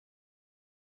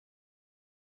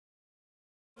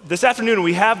This afternoon,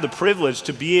 we have the privilege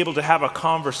to be able to have a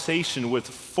conversation with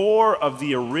 4 of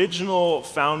the original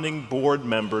founding board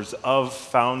members of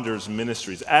Founders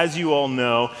Ministries. As you all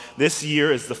know, this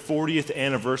year is the 40th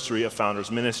anniversary of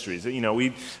Founders Ministries.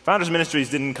 Founders Ministries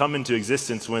didn't come into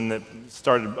existence when it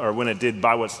started, or when it did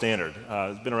by what standard?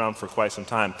 It's been around for quite some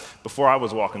time. Before I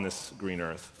was walking this green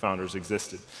earth, Founders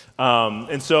existed.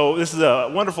 And so this is a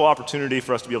wonderful opportunity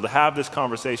for us to be able to have this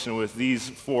conversation with these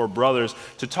 4 brothers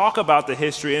to talk about the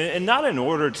history, and not in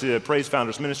order to praise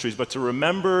Founders Ministries, but to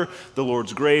remember the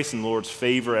Lord's grace and the Lord's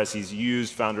favor as He's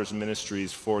used Founders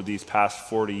Ministries for these past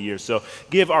 40 years. So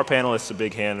give our panelists a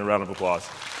big hand and a round of applause.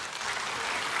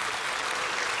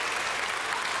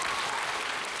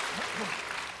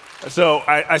 So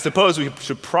I suppose we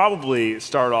should probably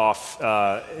start off,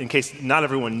 in case not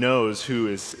everyone knows who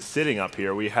is sitting up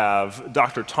here. We have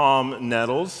Dr. Tom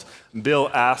Nettles, Bill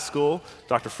Ascol,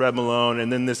 Dr. Fred Malone,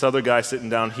 and then this other guy sitting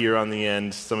down here on the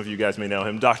end. Some of you guys may know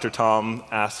him, Dr. Tom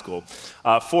Ascol.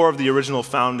 4 of the original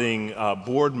founding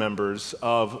board members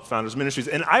of Founders Ministries.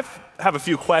 And I have a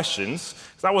few questions,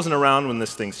 because I wasn't around when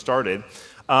this thing started.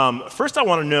 First, I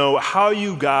want to know how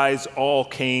you guys all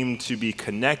came to be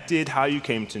connected, how you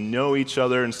came to know each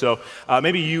other. And so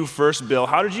maybe you first, Bill,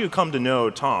 how did you come to know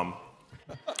Tom?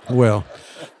 Well,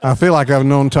 I feel like I've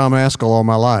known Tom Ascol all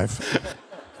my life,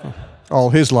 all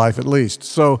his life at least.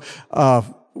 So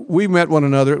we met one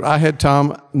another. I had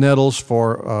Tom Nettles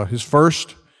for his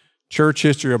first church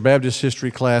history or Baptist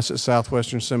history class at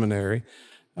Southwestern Seminary.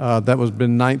 That was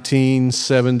been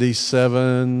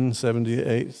 1977,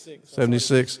 78,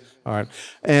 76. All right.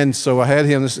 And so I had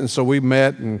him, and so we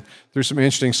met, and through some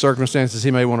interesting circumstances he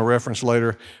may want to reference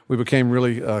later, we became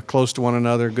really close to one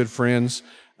another, good friends.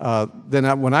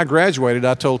 When I graduated,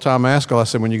 I told Tom Ascol, I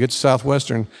said, when you get to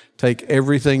Southwestern, take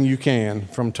everything you can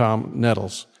from Tom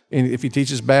Nettles. And if he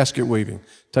teaches basket weaving,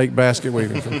 take basket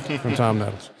weaving from Tom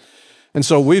Nettles. And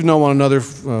so we've known one another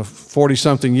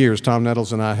 40-something years, Tom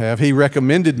Nettles and I have. He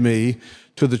recommended me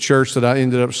to the church that I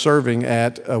ended up serving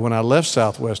at when I left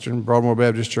Southwestern, Broadmoor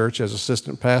Baptist Church, as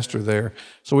assistant pastor there.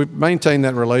 So we've maintained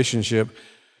that relationship.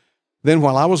 Then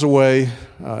while I was away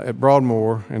at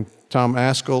Broadmoor, and Tom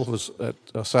Ascol was at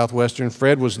Southwestern,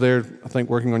 Fred was there, I think,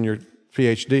 working on your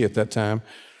PhD at that time.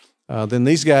 Then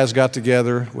these guys got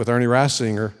together with Ernie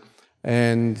Reisinger,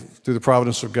 and through the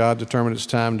providence of God, determined it's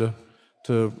time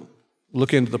to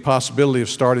look into the possibility of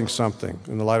starting something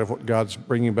in the light of what God's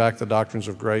bringing back the doctrines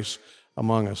of grace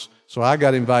among us. So I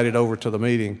got invited over to the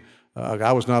meeting.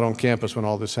 I was not on campus when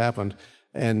all this happened.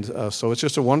 And so it's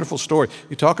just a wonderful story.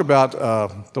 You talk about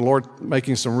the Lord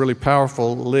making some really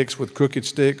powerful licks with crooked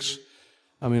sticks.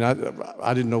 I mean,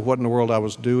 I didn't know what in the world I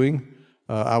was doing.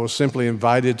 I was simply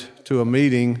invited to a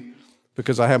meeting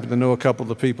because I happened to know a couple of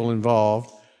the people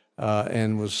involved.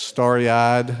 And was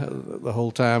starry-eyed the whole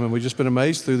time, and we've just been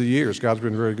amazed through the years. God's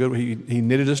been very good. He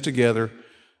knitted us together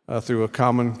through a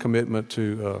common commitment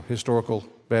to historical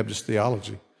Baptist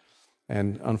theology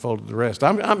and unfolded the rest.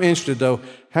 I'm interested, though,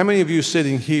 how many of you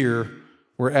sitting here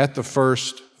were at the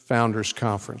first Founders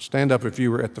Conference? Stand up if you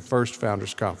were at the first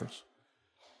Founders Conference.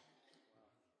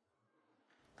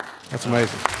 That's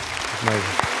amazing. That's amazing.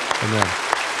 Amen.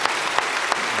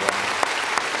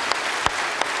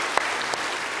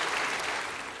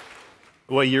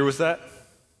 What year was that?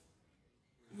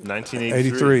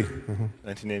 1983.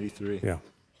 1983. Yeah.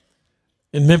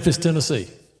 In Memphis, Tennessee.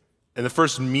 And the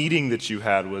first meeting that you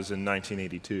had was in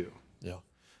 1982. Yeah.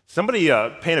 Somebody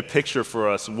paint a picture for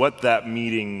us what that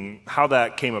meeting, how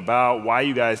that came about, why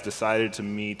you guys decided to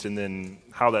meet, and then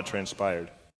how that transpired.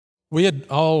 We had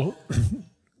all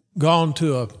gone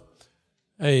to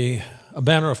a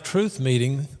Banner of Truth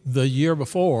meeting the year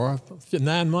before,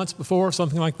 9 months before,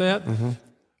 something like that. Mm-hmm.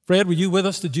 Fred, were you with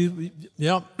us? Did you?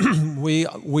 Yeah. We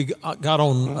got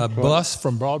on a bus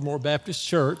from Broadmoor Baptist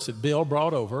Church that Bill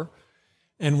brought over,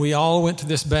 and we all went to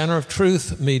this Banner of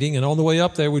Truth meeting, and on the way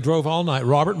up there, we drove all night.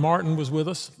 Robert Martin was with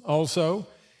us also,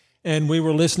 and we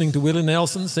were listening to Willie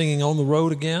Nelson singing On the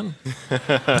Road Again.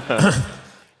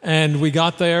 And we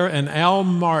got there, and Al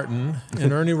Martin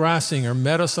and Ernie Reisinger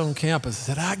met us on campus and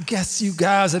said, I guess you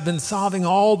guys have been solving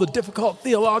all the difficult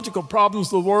theological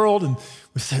problems of the world. And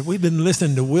we said, we've been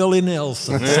listening to Willie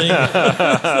Nelson sing.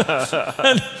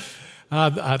 And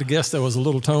I guess there was a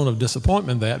little tone of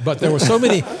disappointment in that. But there were so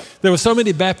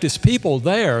many Baptist people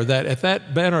there that at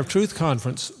that Banner of Truth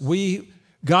conference, we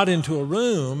got into a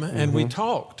room and we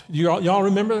talked. Y'all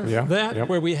remember that? Yep.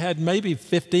 Where we had maybe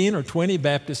 15 or 20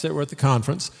 Baptists that were at the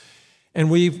conference.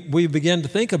 And we began to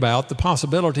think about the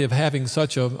possibility of having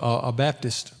such a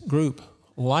Baptist group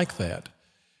like that.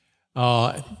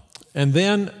 And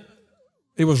then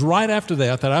it was right after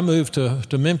that I moved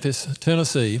to Memphis,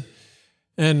 Tennessee,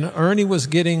 and Ernie was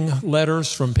getting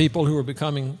letters from people who were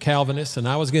becoming Calvinists, and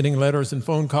I was getting letters and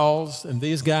phone calls, and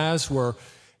these guys were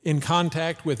in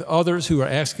contact with others who were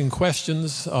asking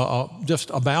questions just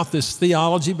about this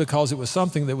theology, because it was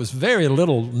something that was very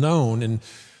little known in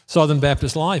Southern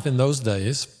Baptist life in those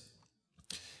days.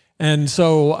 And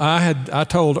so I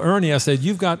told Ernie, I said,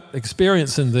 "You've got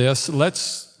experience in this.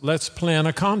 Let's plan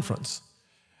a conference."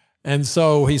 And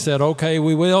so he said, "Okay,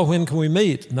 we will. When can we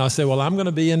meet?" And I said, "Well, I'm going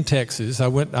to be in Texas." I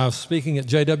was speaking at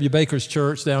J.W. Baker's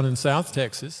church down in South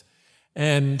Texas.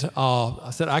 And I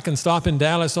said, "I can stop in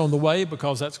Dallas on the way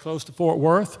because that's close to Fort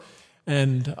Worth."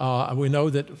 And we know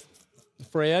that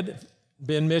Fred,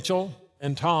 Ben Mitchell,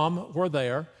 and Tom were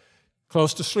there.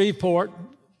 Close to Shreveport,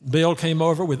 Bill came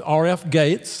over with R.F.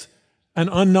 Gates, an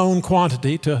unknown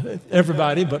quantity to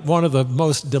everybody, but one of the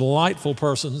most delightful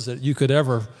persons that you could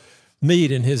ever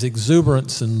meet in his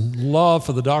exuberance and love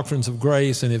for the doctrines of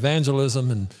grace and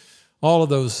evangelism and all of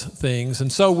those things. And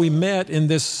so we met in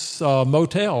this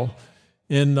motel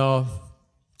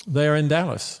there in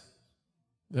Dallas.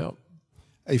 Yeah.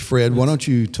 Hey, Fred, why don't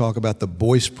you talk about the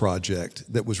Boyce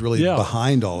Project that was really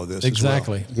behind all of this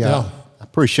Exactly. as well? Yeah. I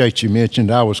appreciate you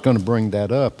mentioned. I was going to bring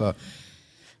that up.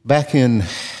 Back in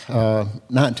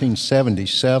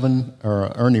 1977,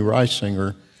 Ernie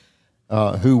Reisinger,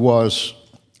 who was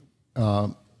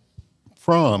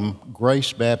from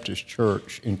Grace Baptist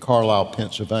Church in Carlisle,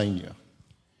 Pennsylvania,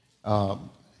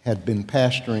 had been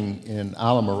pastoring in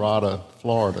Islamorada,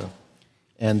 Florida,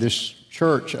 and this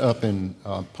church up in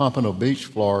Pompano Beach,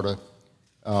 Florida,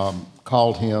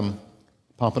 called him,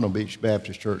 Pompano Beach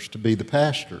Baptist Church, to be the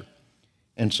pastor.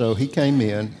 And so he came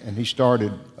in and he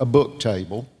started a book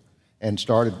table, and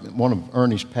one of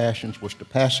Ernie's passions was to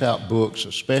pass out books,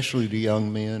 especially to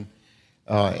young men.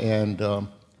 And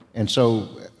so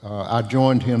I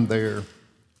joined him there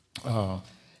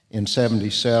in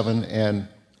 '77, and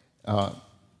a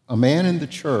man in the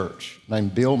church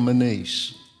named Bill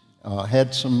Manise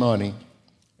had some money,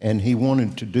 and he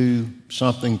wanted to do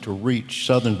something to reach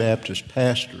Southern Baptist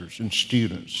pastors and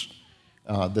students,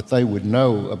 that they would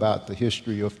know about the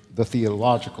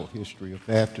theological history of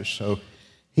Baptists. So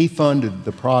he funded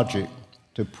the project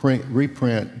to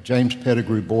reprint James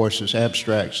Pettigrew Boyce's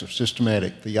Abstracts of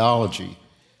Systematic Theology.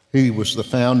 He was the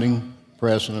founding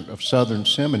president of Southern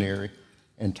Seminary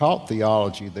and taught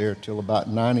theology there till about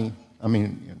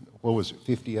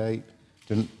 58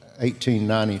 to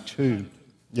 1892.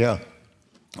 Yeah.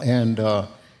 And I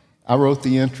wrote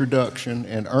the introduction,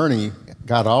 and Ernie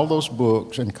got all those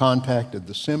books and contacted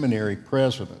the seminary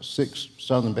presidents, 6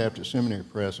 Southern Baptist seminary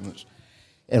presidents,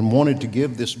 and wanted to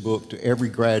give this book to every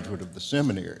graduate of the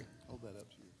seminary. Hold that up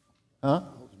to you. Huh?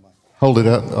 Hold it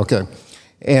up? Okay.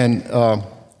 And,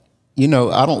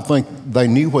 I don't think they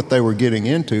knew what they were getting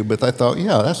into, but they thought,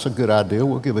 yeah, that's a good idea.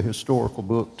 We'll give a historical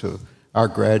book to our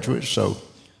graduates. So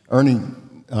Ernie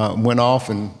went off,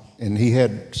 and he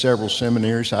had several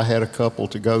seminaries. I had a couple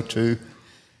to go to.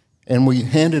 And we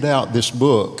handed out this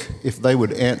book if they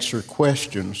would answer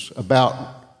questions about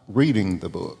reading the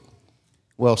book.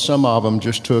 Well, some of them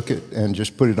just took it and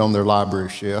just put it on their library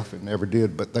shelf and never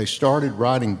did, but they started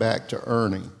writing back to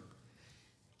Ernie.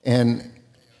 And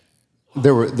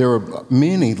there were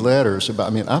many letters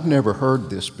about, I've never heard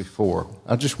this before.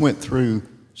 I just went through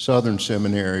Southern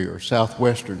Seminary or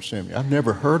Southwestern Seminary. I've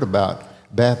never heard about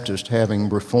Baptists having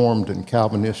Reformed and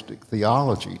Calvinistic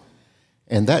theology.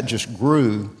 And that just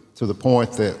grew to the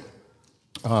point that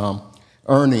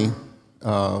Ernie,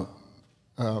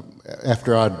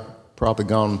 after I'd probably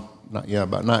gone,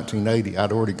 about 1980,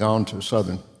 I'd already gone to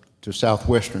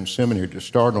Southwestern Seminary to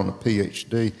start on a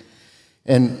PhD.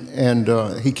 And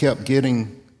he kept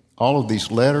getting all of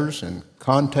these letters and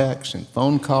contacts and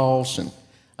phone calls, and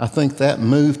I think that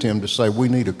moved him to say, we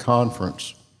need a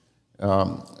conference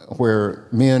where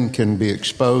men can be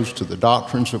exposed to the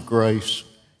doctrines of grace,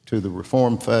 to the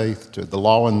Reformed faith, to the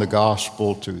law and the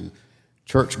gospel, to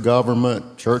church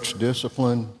government, church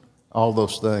discipline, all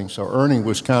those things. So Ernie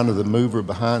was kind of the mover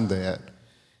behind that.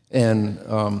 And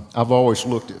I've always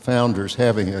looked at founders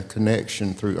having a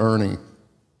connection through Ernie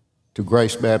to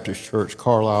Grace Baptist Church,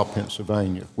 Carlisle,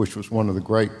 Pennsylvania, which was one of the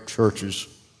great churches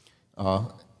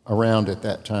around at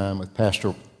that time, with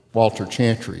Pastor Walter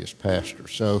Chantry as pastor.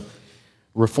 So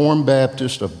Reformed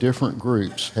Baptists of different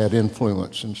groups had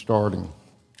influence in starting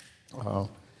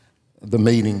the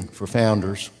meeting for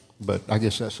founders, but I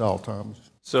guess that's all, Thomas.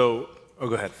 So,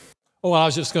 go ahead. Oh, I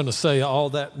was just going to say, all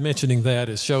that, mentioning that,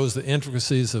 it shows the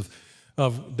intricacies of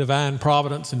divine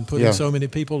providence and putting so many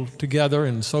people together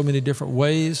in so many different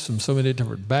ways, from so many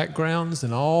different backgrounds,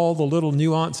 and all the little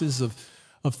nuances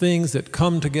of things that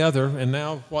come together. And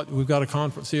now we've got a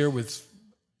conference here with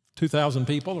 2,000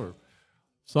 people or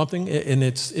something, and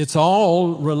it's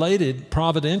all related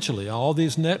providentially. All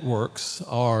these networks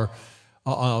are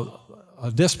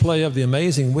a display of the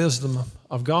amazing wisdom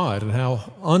of God and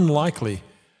how unlikely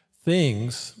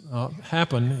things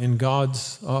happen in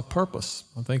God's purpose.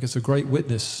 I think it's a great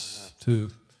witness to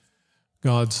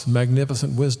God's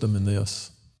magnificent wisdom in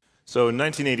this. So in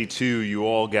 1982, you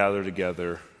all gathered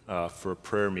together for a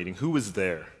prayer meeting. Who was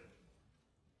there?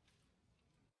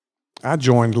 I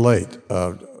joined late.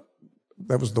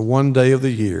 That was the one day of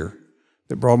the year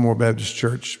that Broadmoor Baptist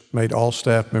Church made all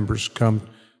staff members come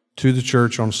to the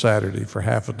church on Saturday for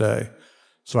half a day.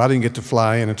 So I didn't get to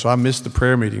fly in, and so I missed the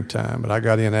prayer meeting time, but I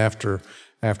got in after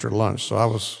lunch. So I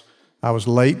was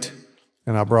late,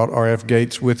 and I brought R.F.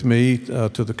 Gates with me to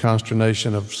the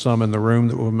consternation of some in the room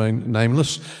that will remain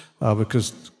nameless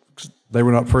because they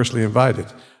were not personally invited.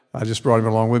 I just brought him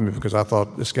along with me because I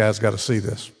thought this guy's got to see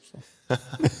this.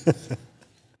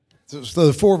 So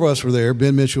the four of us were there.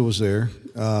 Ben Mitchell was there.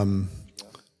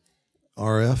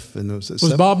 RF and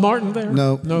was Bob Martin there?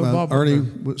 No, Bob Ernie.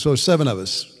 Martin. So 7 of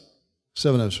us.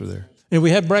 7 of us were there. And we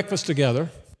had breakfast together.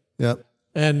 Yep.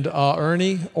 And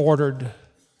Ernie ordered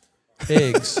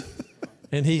eggs,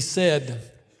 and he said,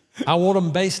 "I want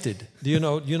them basted." Do you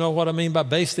know what I mean by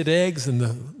basted eggs? And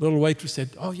the little waitress said,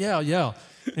 "Oh yeah."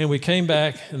 And we came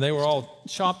back, and they were all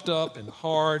chopped up and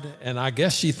hard, and I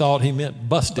guess she thought he meant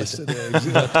busted eggs.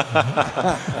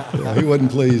 Yeah, he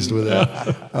wasn't pleased with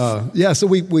that. So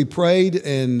we prayed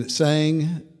and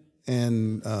sang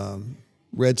and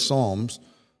read Psalms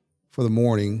for the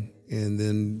morning, and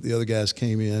then the other guys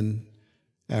came in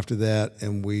after that,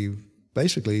 and we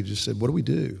basically just said, what do we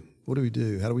do? What do we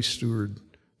do? How do we steward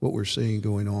what we're seeing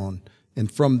going on?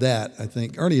 And from that, I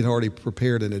think Ernie had already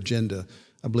prepared an agenda,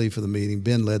 I believe, for the meeting.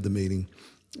 Ben led the meeting,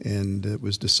 and it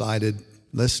was decided,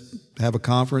 let's have a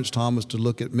conference. Tom was to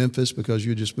look at Memphis because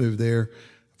you just moved there.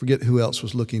 I forget who else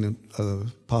was looking at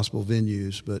possible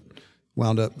venues, but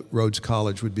wound up Rhodes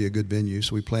College would be a good venue.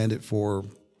 So we planned it for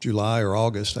July or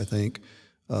August, I think,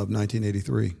 of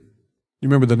 1983. You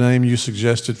remember the name you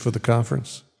suggested for the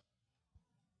conference?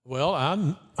 Well,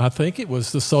 I think it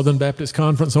was the Southern Baptist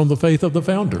Conference on the Faith of the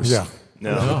Founders. Yeah.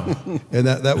 No. And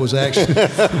that was actually,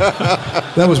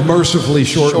 that was mercifully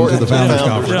shortened to the Founders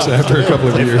Conference after a couple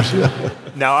of years.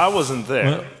 Now, I wasn't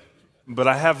there, but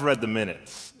I have read the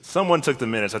minutes. Someone took the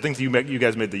minutes. I think you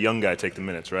guys made the young guy take the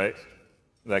minutes, right?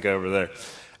 That guy over there.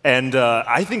 And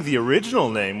I think the original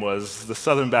name was the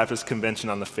Southern Baptist Convention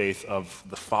on the Faith of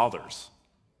the Fathers.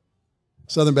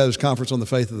 Southern Baptist Conference on the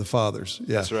Faith of the Fathers.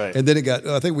 Yeah. That's right. And then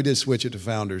I think we did switch it to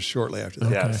Founders shortly after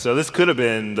that. Yeah, so this could have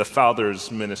been the Founders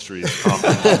Ministries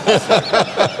Conference.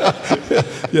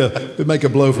 Yeah, it'd make a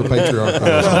blow for patriarch.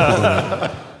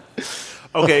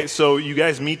 Okay, so you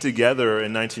guys meet together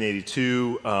in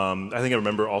 1982. I think I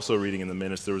remember also reading in the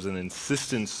minutes there was an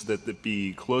insistence that it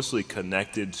be closely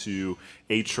connected to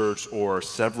a church or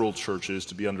several churches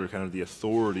to be under kind of the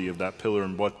authority of that pillar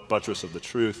and buttress of the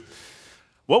truth.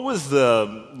 What was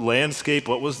the landscape,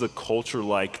 what was the culture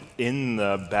like in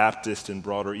the Baptist and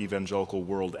broader evangelical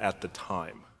world at the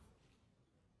time?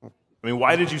 I mean,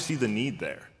 why did you see the need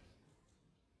there?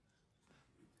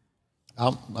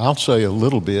 I'll say a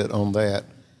little bit on that.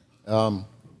 In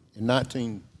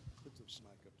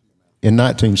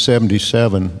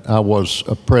 1977, I was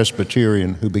a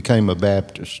Presbyterian who became a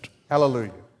Baptist.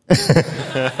 Hallelujah.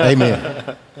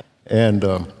 Amen.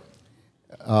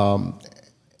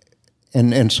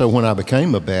 And so when I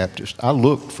became a Baptist, I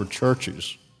looked for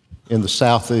churches in the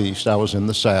Southeast. I was in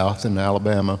the South, in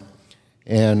Alabama,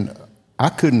 and I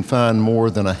couldn't find more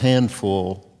than a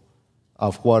handful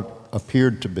of what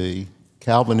appeared to be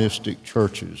Calvinistic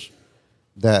churches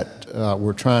that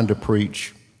were trying to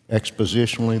preach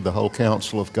expositionally the whole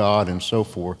counsel of God and so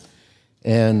forth.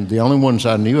 And the only ones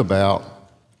I knew about,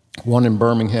 one in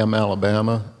Birmingham,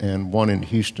 Alabama, and one in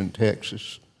Houston,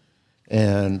 Texas.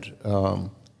 And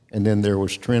then there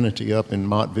was Trinity up in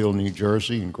Montville, New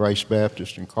Jersey, and Grace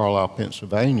Baptist in Carlisle,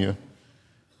 Pennsylvania.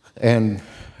 And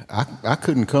I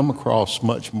couldn't come across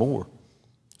much more.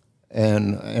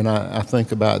 And I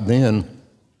think about then,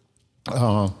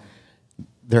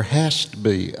 there has to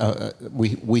be,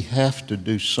 we have to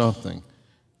do something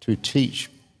to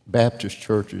teach Baptist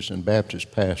churches and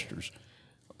Baptist pastors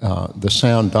the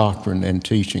sound doctrine and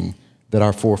teaching that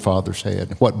our forefathers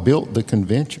had, what built the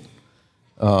convention,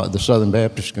 the Southern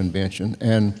Baptist Convention.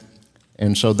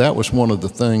 And so that was one of the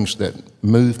things that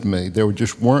moved me. There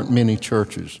just weren't many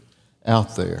churches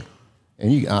out there.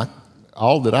 And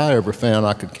all that I ever found,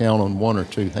 I could count on one or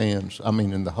two hands,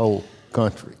 in the whole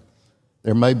country.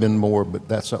 There may have been more, but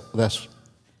that's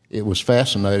it was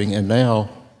fascinating. And now,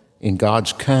 in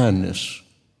God's kindness,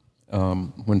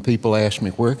 when people ask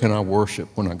me, where can I worship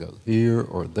when I go here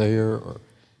or there or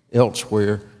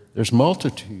elsewhere, there's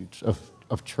multitudes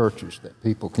of churches that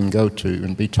people can go to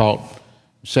and be taught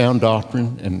sound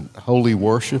doctrine and holy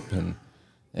worship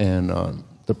and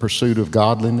the pursuit of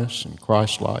godliness and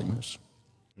Christ-likeness.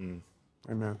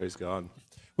 Amen. Praise God.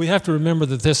 We have to remember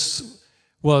that this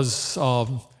was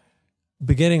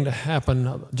beginning to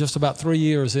happen just about 3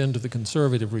 years into the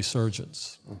conservative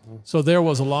resurgence. So there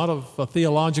was a lot of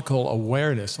theological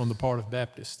awareness on the part of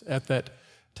Baptists at that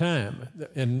time,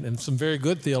 and some very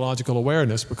good theological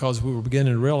awareness, because we were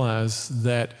beginning to realize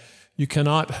that you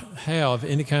cannot have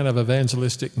any kind of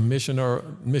evangelistic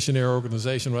missionary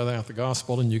organization without the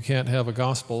gospel, and you can't have a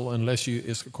gospel unless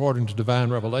it's according to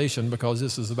divine revelation, because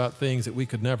this is about things that we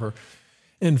could never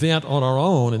invent on our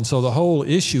own. And so the whole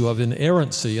issue of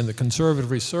inerrancy and the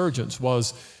conservative resurgence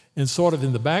was in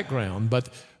the background. But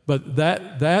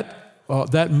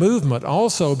that movement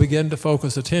also began to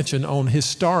focus attention on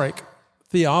historic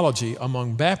theology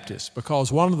among Baptists,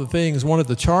 because one of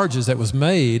the charges that was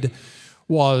made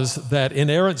was that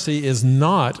inerrancy is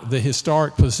not the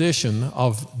historic position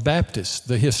of Baptists.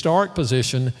 The historic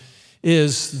position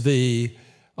is the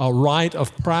right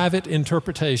of private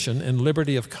interpretation and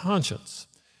liberty of conscience.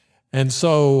 And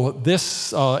so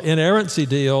this inerrancy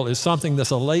deal is something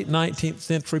that's a late 19th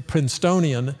century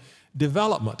Princetonian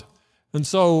development. And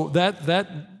so that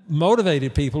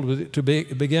motivated people to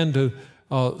begin to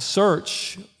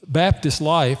search Baptist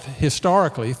life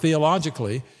historically,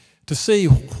 theologically, to see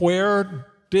where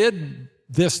did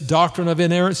this doctrine of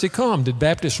inerrancy come? Did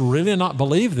Baptists really not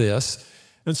believe this?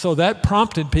 And so that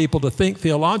prompted people to think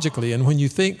theologically. And when you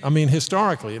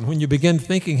historically, and when you begin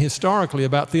thinking historically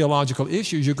about theological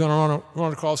issues, you're going to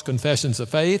run across confessions of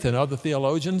faith and other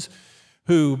theologians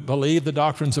who believe the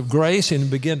doctrines of grace, and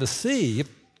begin to see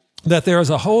that there is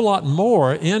a whole lot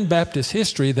more in Baptist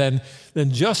history than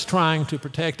just trying to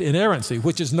protect inerrancy,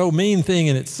 which is no mean thing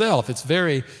in itself. It's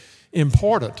very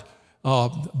important.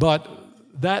 But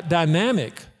that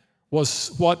dynamic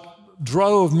was what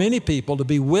drove many people to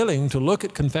be willing to look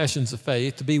at confessions of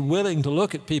faith, to be willing to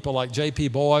look at people like J.P.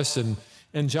 Boyce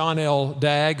and John L.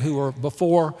 Dagg, who were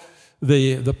before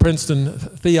the Princeton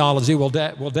theology. Well,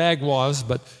 Dagg was,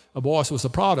 but Boyce was a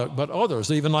product, but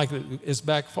others, even like as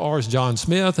back far as John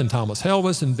Smith and Thomas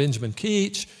Helwys and Benjamin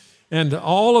Keach, and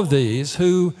all of these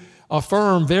who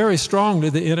affirm very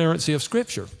strongly the inerrancy of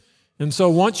Scripture. And so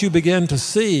once you begin to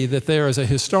see that there is a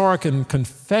historic and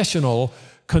confessional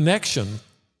connection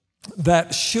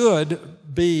that should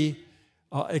be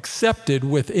accepted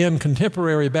within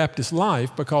contemporary Baptist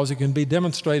life, because it can be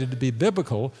demonstrated to be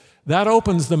biblical, that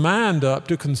opens the mind up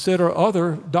to consider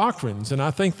other doctrines. And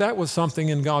I think that was something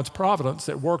in God's providence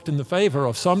that worked in the favor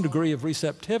of some degree of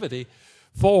receptivity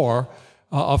for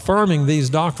affirming these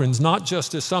doctrines, not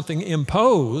just as something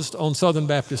imposed on Southern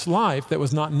Baptist life that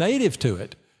was not native to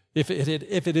it. If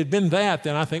it had been that,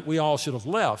 then I think we all should have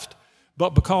left.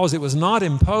 But because it was not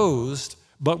imposed,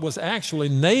 but was actually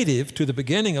native to the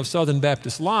beginning of Southern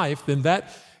Baptist life, then that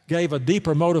gave a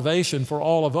deeper motivation for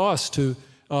all of us to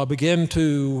begin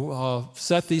to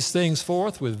set these things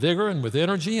forth with vigor and with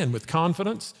energy and with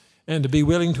confidence, and to be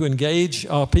willing to engage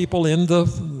people in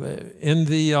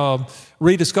the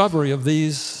rediscovery of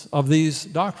these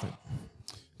doctrines.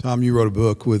 Tom, you wrote a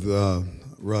book with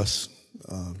Russ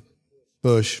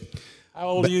Bush. How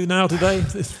old are you now today?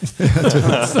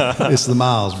 It's the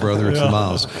miles, brother. It's the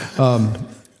miles.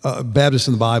 Baptist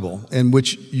in the Bible, in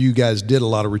which you guys did a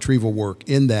lot of retrieval work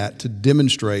in that to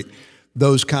demonstrate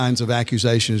those kinds of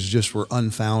accusations just were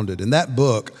unfounded. And that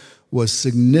book was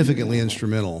significantly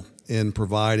instrumental in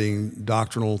providing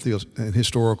doctrinal and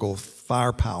historical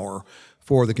firepower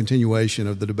for the continuation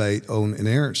of the debate on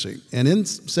inerrancy. And in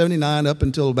 79 up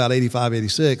until about 85,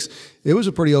 86, it was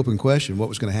a pretty open question what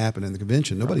was going to happen in the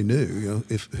convention. Nobody knew,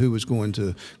 who was going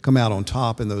to come out on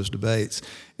top in those debates.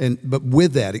 But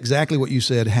with that, exactly what you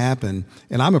said happened,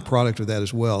 and I'm a product of that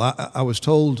as well. I was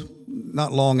told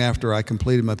not long after I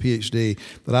completed my PhD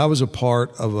that I was a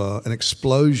part of an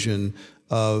explosion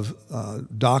of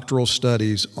doctoral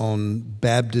studies on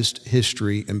Baptist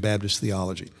history and Baptist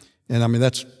theology. And I mean,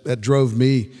 that drove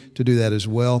me to do that as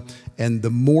well. And the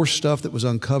more stuff that was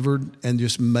uncovered and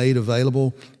just made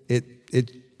available,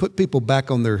 it put people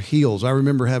back on their heels. I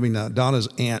remember having Donna's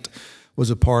aunt was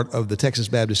a part of the Texas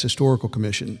Baptist Historical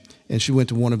Commission, and she went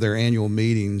to one of their annual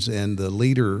meetings, and the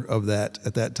leader of that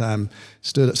at that time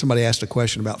somebody asked a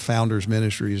question about Founders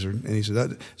Ministries, and he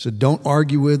said, don't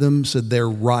argue with them, said they're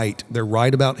right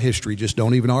about history, just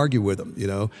don't even argue with them,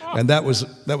 And that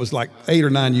was like 8 or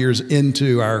 9 years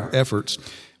into our efforts.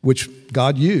 which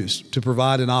God used to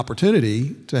provide an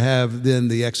opportunity to have then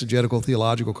the exegetical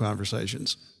theological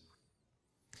conversations.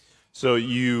 So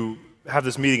you have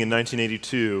this meeting in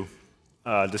 1982,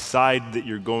 decide that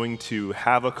you're going to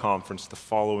have a conference the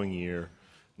following year,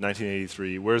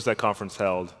 1983. Where's that conference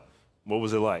held? What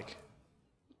was it like?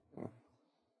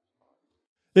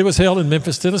 It was held in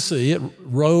Memphis, Tennessee at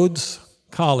Rhodes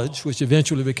College, which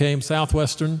eventually became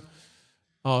Southwest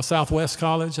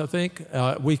College, I think.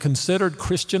 We considered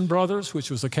Christian Brothers, which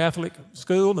was a Catholic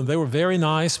school, and they were very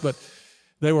nice, but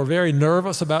they were very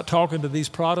nervous about talking to these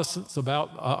Protestants about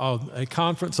a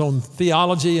conference on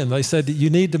theology, and they said, you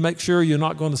need to make sure you're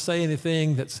not going to say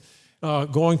anything that's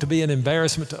going to be an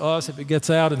embarrassment to us if it gets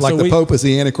out. And like so the Pope is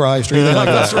the Antichrist or anything like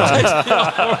that.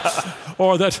 That's right.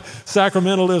 Or that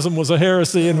sacramentalism was a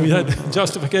heresy and we had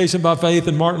justification by faith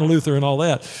and Martin Luther and all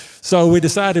that. So we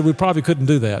decided we probably couldn't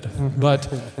do that. But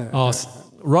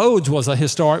Rhodes was a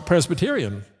historic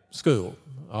Presbyterian school,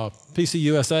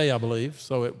 PCUSA, I believe,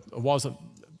 so it wasn't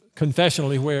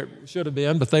confessionally where it should have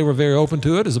been, but they were very open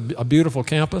to it. It was a beautiful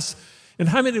campus. And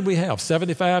how many did we have,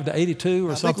 75 to 82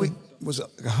 or something? I think it was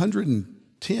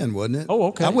 110, wasn't it? Oh,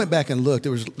 okay. I went back and looked.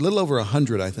 There was a little over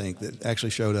 100, I think, that actually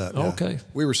showed up. Oh, okay.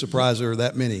 We were surprised there were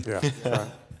that many. Yeah.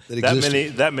 That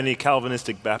existed. That many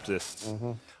Calvinistic Baptists.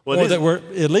 Mm-hmm. Well, Or that were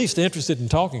at least interested in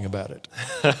talking about it.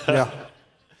 Yeah.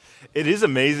 It is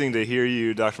amazing to hear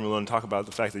you, Dr. Malone, talk about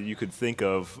the fact that you could think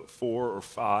of 4 or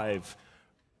 5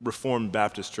 Reformed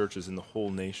Baptist churches in the whole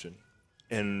nation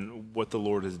and what the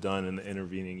Lord has done in the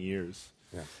intervening years.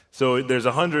 Yeah. So there's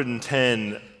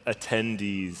 110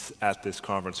 attendees at this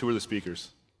conference. Who are the speakers?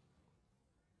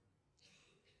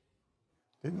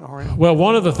 Well,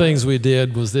 one of the things we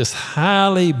did was this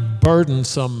highly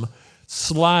burdensome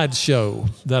slideshow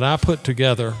that I put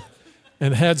together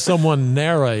and had someone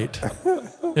narrate,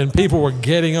 and people were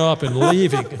getting up and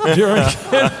leaving during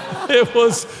it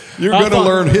was. You're going to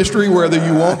learn history whether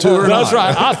you want to or not. That's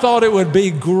right. I thought it would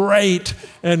be great,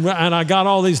 and I got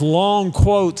all these long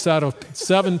quotes out of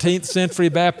 17th century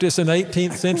Baptists and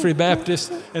 18th century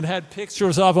Baptists, and had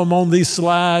pictures of them on these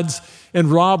slides. And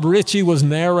Rob Ritchie was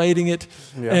narrating it,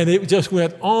 and it just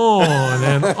went on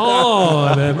and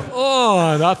on and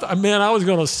on. I was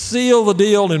going to seal the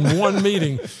deal in one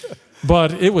meeting, but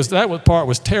that part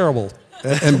was terrible.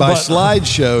 And by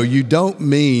slideshow, you don't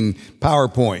mean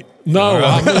PowerPoint. No,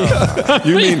 right. I mean,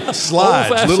 you mean slides,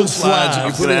 little slides.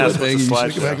 slides. You put it in a thing, you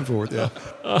stick it back and forth. Yeah.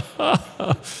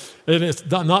 And it's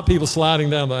not people sliding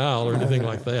down the aisle or anything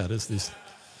like that. It's these.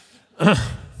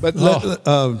 But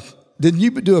didn't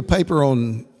you do a paper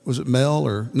on, was it Mel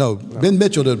or, no, Ben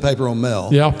Mitchell did a paper on Mel.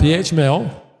 Yeah, P.H.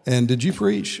 Mel. And did you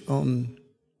preach on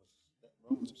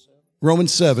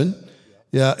Romans 7?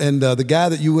 Yeah, and the guy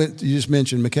that you just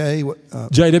mentioned,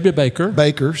 McKay. J.W. Baker.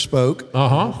 Baker spoke.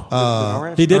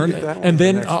 He did, and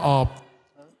then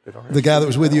the guy that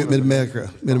was with you at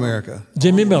Mid-America.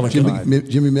 Jimmy Milliken.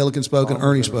 Jimmy Milliken spoke and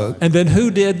Ernie spoke. And then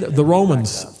who did the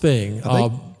Romans thing?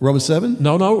 Romans 7?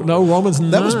 No, Romans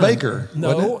 9. That was Baker.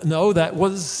 No, that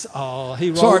was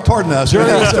he wrote. Sorry, pardon us.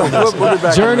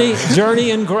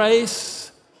 Journey in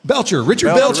Grace. Richard Belcher. Richard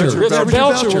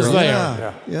Belcher was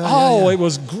there. Yeah. It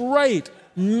was great.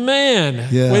 Man,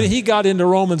 Yeah. when he got into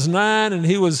Romans 9 and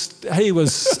he was,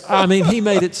 I mean, he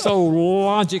made it so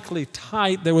logically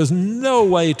tight, there was no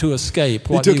way to escape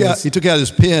what he was. He took out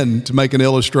his pen to make an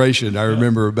illustration, I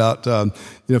remember, about,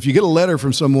 if you get a letter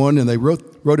from someone and they wrote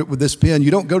it with this pen,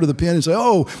 you don't go to the pen and say,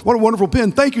 oh, what a wonderful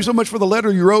pen. Thank you so much for the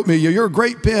letter you wrote me. You're a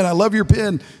great pen. I love your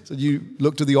pen. So you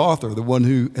look to the author, the one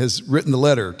who has written the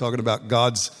letter, talking about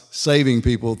God's saving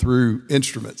people through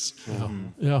instruments.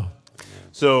 Yeah.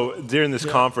 So during this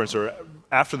conference, or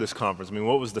after this conference, I mean,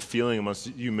 what was the feeling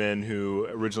amongst you men who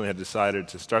originally had decided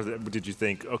to start that? Did you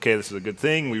think, okay, this is a good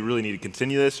thing, we really need to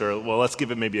continue this, or, well, let's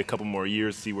give it maybe a couple more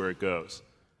years, see where it goes?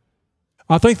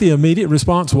 I think the immediate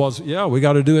response was, yeah, we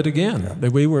got to do it again.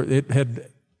 It had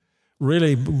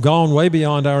really gone way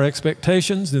beyond our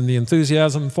expectations, and the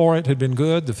enthusiasm for it had been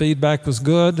good. The feedback was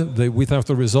good. We thought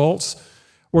the results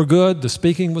were good. The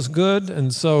speaking was good,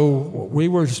 and so we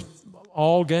were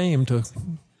all game to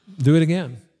do it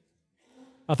again.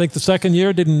 I think the second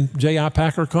year, didn't J.I.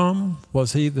 Packer come?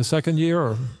 Was he the second year?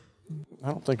 Or? I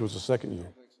don't think it was the second year.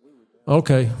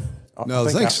 Okay. No,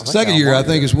 the second year, I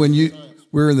think, is when we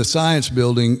were in the science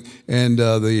building and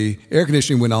the air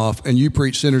conditioning went off and you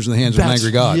preached Sinners in the Hands of an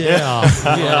Angry God. Yeah.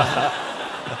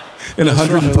 In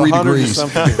 103 degrees.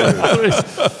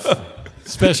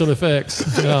 Special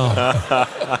effects.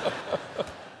 Yeah.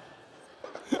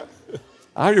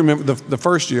 I remember the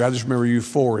first year, I just remember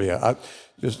euphoria.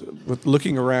 Just with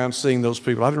looking around, seeing those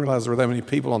people. I didn't realize there were that many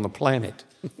people on the planet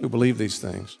who believe these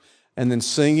things. And then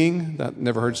singing, I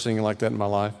never heard singing like that in my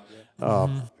life.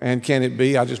 And Can It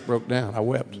Be? I just broke down. I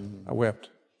wept. I wept.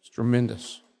 It's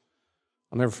tremendous.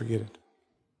 I'll never forget it.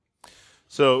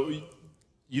 So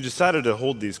you decided to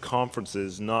hold these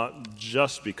conferences not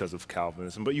just because of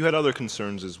Calvinism, but you had other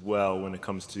concerns as well when it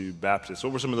comes to Baptists.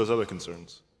 What were some of those other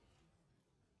concerns?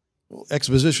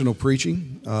 Expositional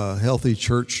preaching, healthy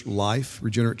church life,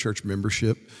 regenerate church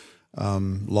membership,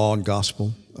 law and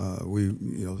gospel.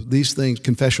 These things,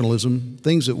 confessionalism,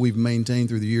 things that we've maintained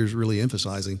through the years, really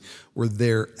emphasizing, were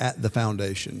there at the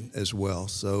foundation as well.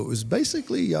 So it was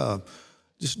basically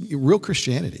just real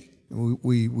Christianity.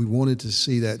 We wanted to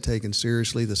see that taken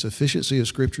seriously. The sufficiency of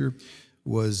Scripture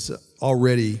was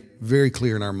already very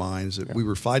clear in our minds that we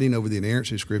were fighting over the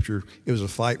inerrancy of Scripture. It was a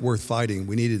fight worth fighting.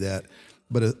 We needed that.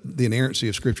 But the inerrancy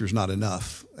of Scripture is not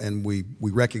enough, and we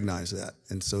recognize that.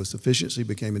 And so sufficiency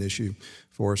became an issue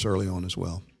for us early on as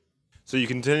well. So you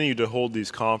continued to hold these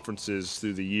conferences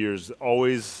through the years,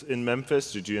 always in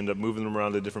Memphis? Did you end up moving them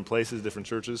around to different places, different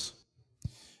churches?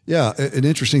 Yeah, an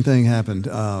interesting thing happened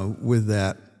with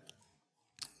that.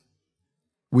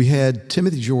 We had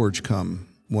Timothy George come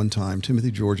one time.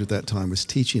 Timothy George at that time was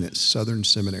teaching at Southern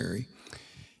Seminary.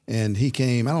 And he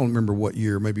came, I don't remember what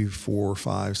year, maybe 4 or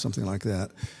 5, something like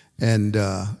that. And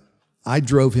I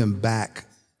drove him back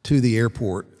to the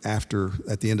airport at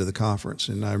the end of the conference.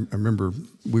 And I remember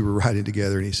we were riding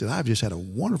together, and he said, "I've just had a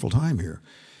wonderful time here."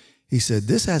 He said,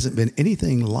 "This hasn't been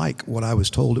anything like what I was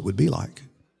told it would be like."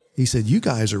 He said, "You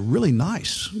guys are really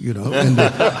nice, And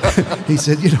he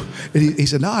said, he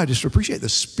said, "No, I just appreciate the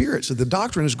spirit. So the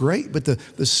doctrine is great, but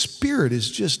the spirit is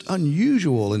just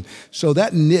unusual." And so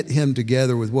that knit him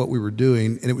together with what we were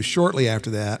doing. And it was shortly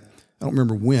after that, I don't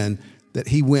remember when, that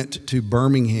he went to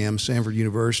Birmingham, Samford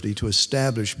University, to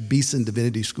establish Beeson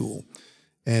Divinity School.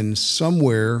 And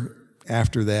somewhere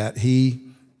after that, he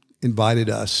invited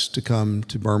us to come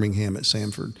to Birmingham at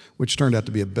Samford, which turned out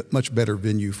to be a much better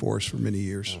venue for us for many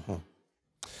years.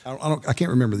 I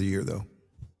can't remember the year, though.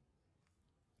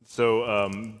 So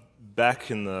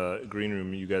back in the green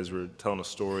room, you guys were telling a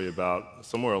story about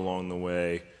somewhere along the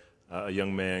way, a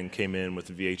young man came in with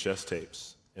the VHS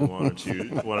tapes and wanted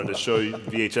to show you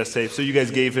VHS tapes. So you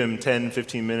guys gave him 10,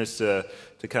 15 minutes to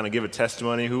kind of give a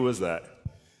testimony. Who was that?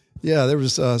 Yeah, there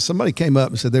was somebody came up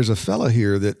and said, "There's a fellow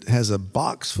here that has a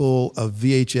box full of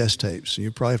VHS tapes." And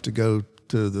you probably have to go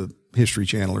to the History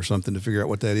Channel or something to figure out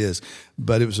what that is.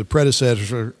 But it was a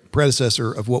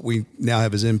predecessor of what we now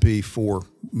have as MP4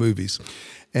 movies.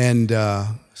 And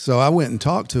so I went and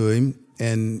talked to him,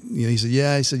 and he said,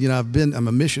 "Yeah," he said, I'm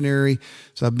a missionary,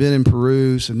 so I've been in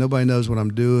Peru, so nobody knows what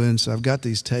I'm doing. So I've got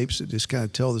these tapes that just kind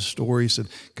of tell the story. He said,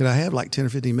 "Could I have like 10 or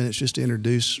 15 minutes just to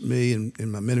introduce me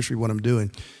and my ministry, what I'm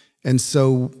doing?" And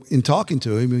so in talking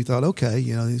to him, we thought, okay,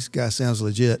 this guy sounds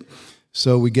legit.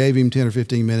 So we gave him 10 or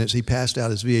 15 minutes. He passed out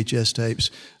his VHS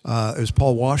tapes. It was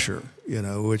Paul Washer,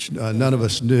 which none of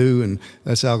us knew. And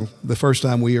that's how the first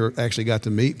time we actually got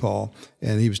to meet Paul.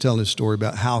 And he was telling his story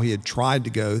about how he had tried to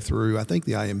go through, I think,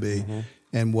 the IMB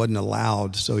and wasn't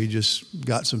allowed. So he just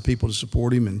got some people to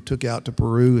support him and took out to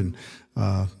Peru and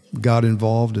got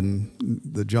involved in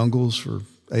the jungles for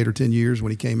 8 or 10 years.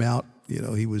 When he came out, he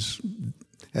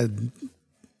had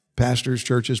pastors,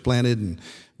 churches planted, and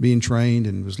being trained,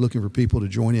 and was looking for people to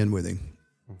join in with him.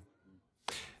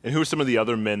 And who were some of the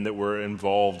other men that were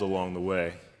involved along the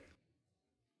way?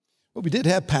 Well, we did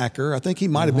have Packer. I think he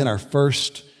might have been our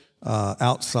first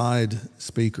outside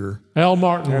speaker. Al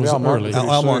Martin was early.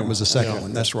 Al Martin was the second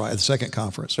one. That's right, the second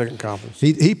conference. Second conference.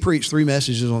 He preached 3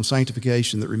 messages on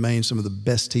sanctification that remain some of the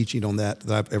best teaching on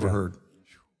that I've ever heard.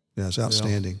 Yeah, it's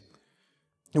outstanding.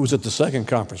 It was at the second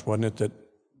conference, wasn't it, that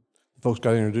folks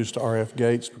got introduced to R.F.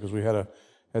 Gates because we had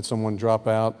someone drop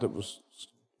out that was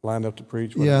lined up to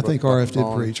preach. Yeah, I think R.F. did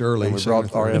preach early. And we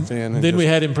brought R.F. in. Then we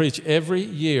had him preach every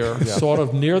year, sort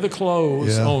of near the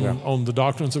close, on the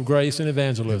doctrines of grace and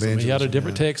evangelism. He had a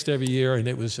different text every year, and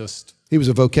it was just He was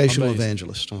a vocational amazing.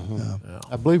 evangelist.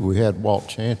 I believe we had Walt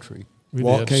Chantry.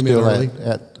 Walt came in Still early.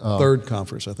 at Third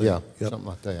conference, I think. Yeah, Yep. something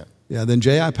like that. Yeah, then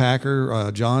J.I.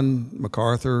 Packer, John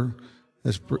MacArthur,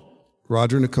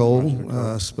 Roger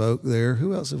Nicole spoke there.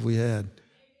 Who else have we had?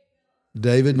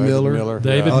 David Miller.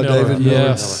 David Miller. David Miller.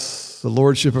 Yes. The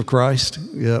Lordship of Christ.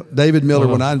 Yeah, David Miller.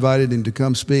 When I invited him to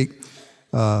come speak,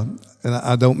 and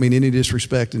I don't mean any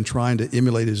disrespect in trying to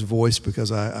emulate his voice, because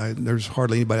there's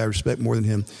hardly anybody I respect more than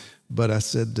him. But I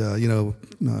said,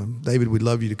 David, we'd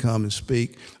love you to come and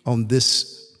speak on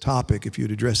this topic, if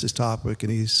you'd address this topic.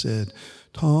 And he said,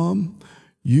 "Tom,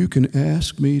 you can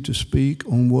ask me to speak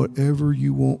on whatever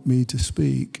you want me to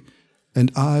speak,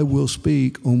 and I will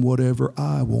speak on whatever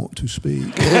I want to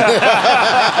speak."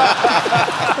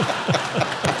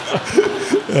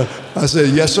 I said,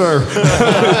 yes, sir.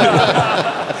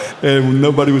 And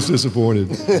nobody was disappointed.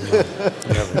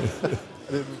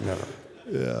 Never.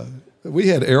 Yeah. We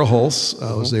had Errol Hulse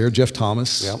was there, Jeff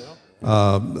Thomas,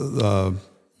 Martin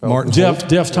Holt.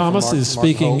 Jeff Thomas Martin- is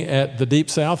Martin speaking Holt. at the Deep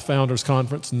South Founders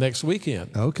Conference next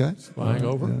weekend. Okay. Flying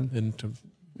over into.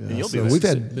 And you'll be So there. we've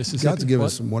had Mississippi. God's given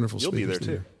us What? some wonderful You'll be speakers.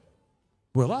 there too.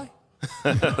 Will I?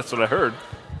 That's what I heard.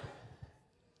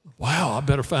 Wow, I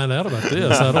better find out about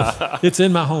this. It's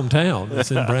in my hometown.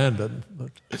 It's in Brandon.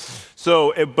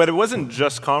 So, but it wasn't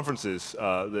just conferences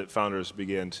that founders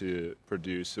began to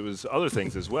produce. It was other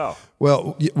things as well.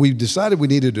 Well, we decided we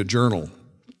needed a journal,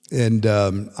 and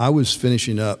I was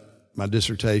finishing up my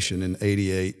dissertation in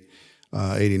 88,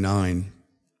 89,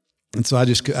 and so I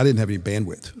didn't have any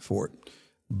bandwidth for it.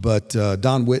 But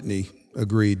Don Whitney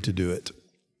agreed to do it,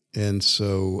 and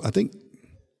so I think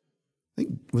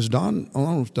was Don. I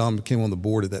don't know if Don came on the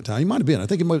board at that time. He might have been. I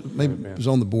think maybe was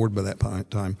on the board by that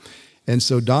time. And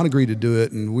so Don agreed to do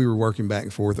it, and we were working back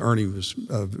and forth. Ernie was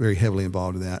very heavily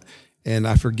involved in that. And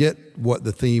I forget what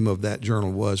the theme of that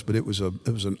journal was, but it was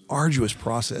an arduous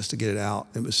process to get it out.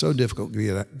 It was so difficult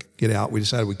to get out. We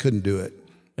decided we couldn't do it.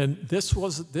 And this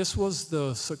was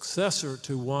the successor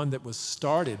to one that was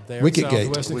started there Wicket in Gate.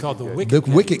 Southwestern called the The Wicket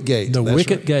Gate. Wicket Gate. The That's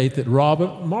Wicket right. Gate that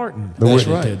Robert Martin That's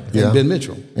edited. right. Yeah. And Ben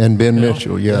Mitchell. And Ben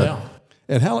Mitchell, yeah.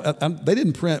 And how they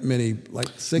didn't print many, like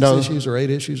 6 No. issues or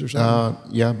 8 issues or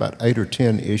something. Yeah, about 8 or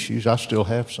 10 issues. I still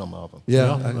have some of them.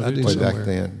 Yeah, Yeah, I do Way somewhere. back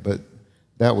then. But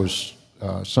that was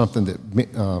something that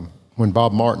when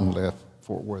Bob Martin left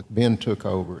Fort Worth, Ben took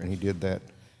over, and he did that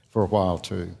for a while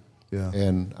too. Yeah.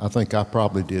 And I think I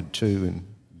probably did too, and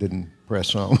didn't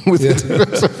press on with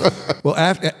it. Well,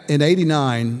 in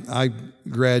 '89, I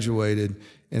graduated,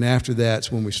 and after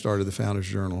that's when we started the Founders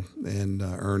Journal. And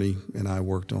Ernie and I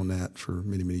worked on that for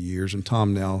many, many years. And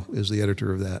Tom now is the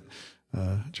editor of that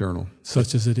journal.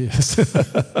 Such as it is.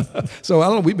 So I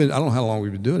don't know how long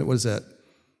we've been doing it. What is that?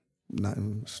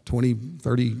 20,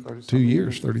 32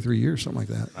 years, 33 years, something like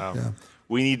that. Yeah.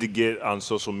 We need to get on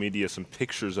social media some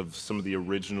pictures of some of the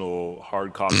original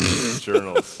hard copy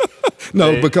journals.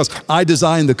 No, because I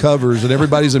designed the covers, and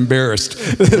everybody's embarrassed.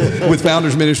 With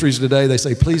Founders Ministries today, they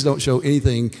say, please don't show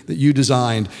anything that you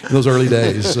designed in those early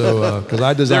days. So, because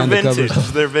I They're designed the vintage.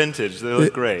 covers. They're vintage. They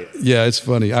look great. Yeah, it's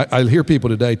funny. I hear people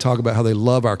today talk about how they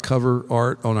love our cover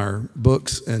art on our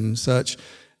books and such.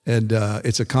 And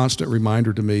it's a constant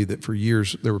reminder to me that for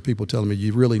years there were people telling me,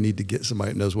 you really need to get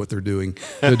somebody that knows what they're doing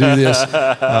to do this.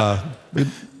 It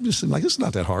just seemed like it's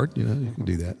not that hard, you can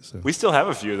do that. So. We still have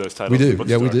a few of those titles. We do. in the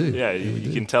Yeah, we bookstore. do. Yeah,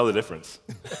 you can tell the difference.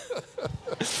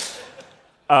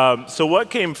 So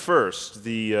what came first,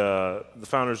 the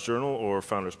Founders Journal or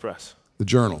Founders Press? The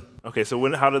journal. Okay, so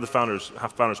how did Founders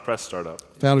Press start up?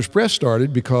 Founders Press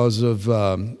started because of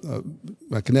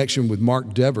a connection with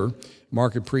Mark Dever.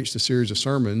 Mark had preached a series of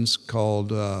sermons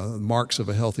called Marks of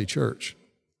a Healthy Church.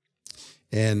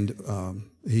 And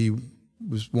he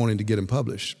was wanting to get them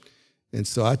published. And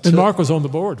so I took... And Mark was on the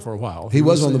board for a while. He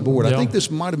was on the board. Yeah. I think this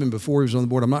might have been before he was on the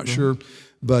board. I'm not sure.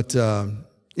 But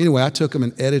anyway, I took them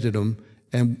and edited them.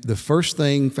 And the first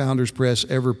thing Founders Press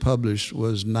ever published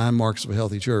was 9 Marks of a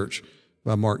Healthy Church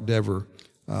by Mark Dever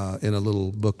in a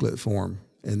little booklet form.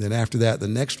 And then after that, the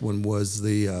next one was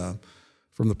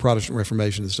from the Protestant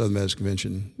Reformation to the Southern Methodist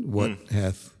Convention, what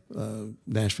hath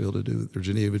Nashville to do, or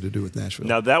Geneva to do with Nashville?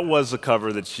 Now that was a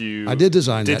cover that you I did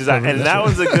design that cover, and that's that right.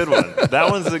 one's a good one.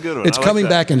 That one's a good one. It's I like coming that.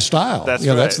 back in style. That's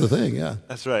That's right. the thing, yeah.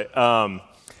 That's right.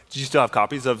 Do you still have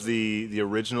copies of the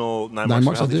original 9 9 Marks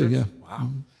Marks, of a I Healthy do, Church? yeah. Wow.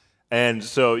 And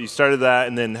so you started that,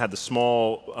 and then had the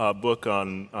small book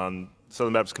on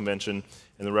Southern Baptist Convention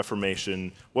and the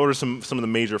Reformation. What were some of the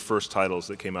major first titles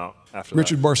that came out after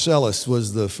Richard that? Barcellus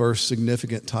was the first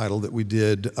significant title that we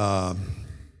did,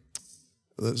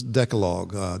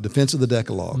 Decalogue, Defense of the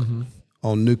Decalogue,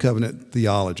 on New Covenant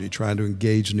theology, trying to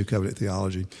engage New Covenant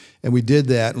theology. And we did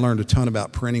that and learned a ton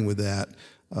about printing with that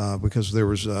because there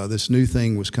was this new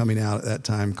thing was coming out at that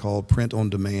time called print on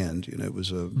demand. It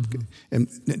was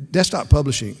and desktop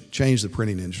publishing changed the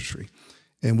printing industry.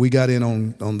 And we got in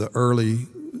on the early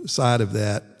side of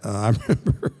that. I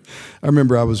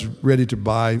remember I was ready to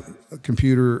buy a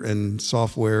computer and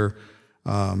software.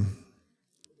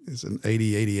 It's an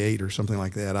 8088 or something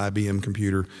like that, IBM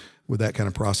computer with that kind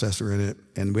of processor in it.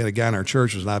 And we had a guy in our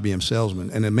church who was an IBM salesman.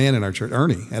 And a man in our church,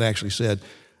 Ernie, had actually said,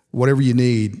 whatever you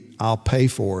need, I'll pay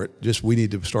for it. Just we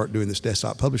need to start doing this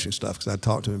desktop publishing stuff because I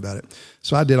talked to him about it.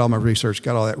 So I did all my research,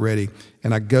 got all that ready.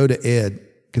 And I go to Ed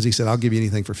because he said, I'll give you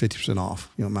anything for 50% off,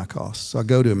 my costs. So I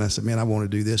go to him and I said, man, I want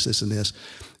to do this, this, and this.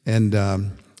 And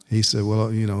He said,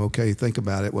 well, okay, think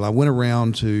about it. Well, I went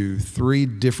around to 3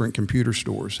 different computer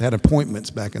stores, had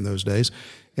appointments back in those days,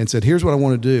 and said, here's what I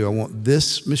want to do. I want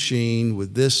this machine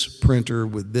with this printer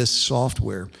with this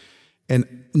software.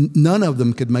 And none of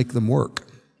them could make them work,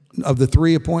 of the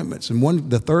 3 appointments. And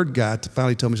the third guy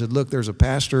finally told me, he said, look, there's a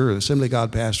pastor, an Assembly of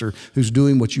God pastor, who's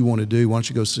doing what you want to do. Why don't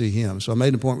you go see him? So I made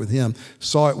an appointment with him,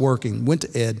 saw it working, went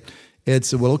to Ed. Ed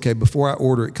said, well, okay, before I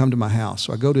order it, come to my house.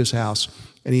 So I go to his house,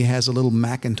 and he has a little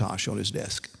Macintosh on his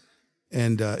desk.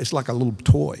 And it's like a little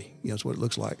toy, that's what it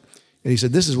looks like. And he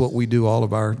said, this is what we do all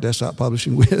of our desktop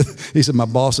publishing with. He said, my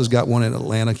boss has got one in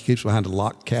Atlanta. He keeps behind a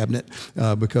locked cabinet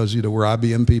because, we're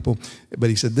IBM people.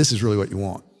 But he said, this is really what you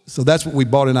want. So that's what we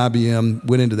bought in IBM,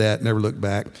 went into that, never looked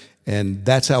back. And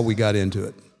that's how we got into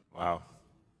it. Wow.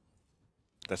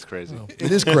 That's crazy. Wow.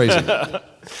 It is crazy.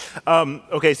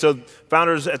 Okay, so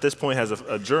Founders at this point has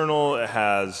a journal, it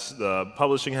has the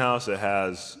publishing house,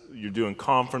 you're doing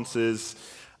conferences,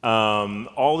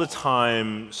 all the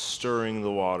time stirring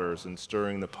the waters and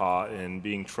stirring the pot and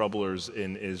being troublers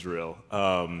in Israel.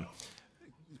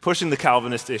 Pushing the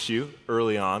Calvinist issue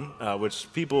early on,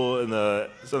 which people in the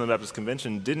Southern Baptist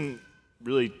Convention didn't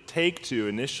really take to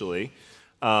initially.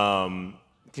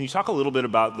 Can you talk a little bit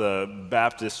about the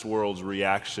Baptist world's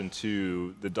reaction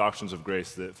to the doctrines of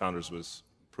grace that Founders was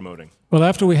promoting? Well,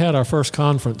 after we had our first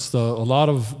conference, a lot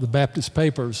of the Baptist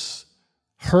papers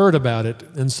heard about it,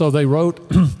 and so they wrote,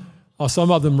 some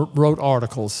of them wrote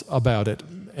articles about it,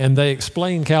 and they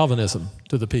explained Calvinism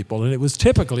to the people. And it was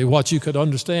typically what you could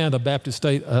understand an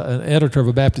editor of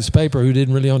a Baptist paper who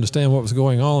didn't really understand what was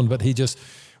going on, but he just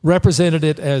represented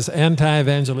it as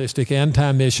anti-evangelistic,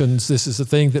 anti-missions. This is the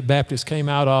thing that Baptists came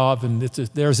out of, and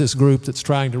there's this group that's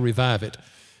trying to revive it,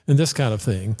 and this kind of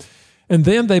thing. And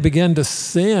then they began to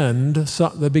send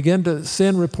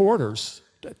reporters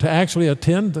to actually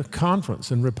attend the conference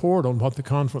and report on what the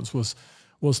conference was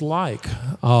like.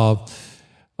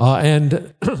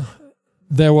 And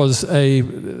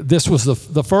this was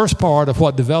the first part of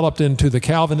what developed into the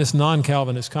Calvinist,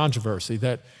 non-Calvinist controversy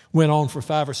that went on for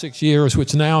 5 or 6 years,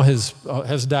 which now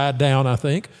has died down, I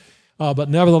think, but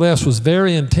nevertheless was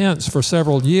very intense for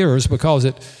several years because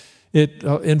it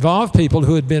involved people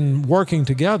who had been working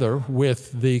together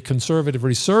with the conservative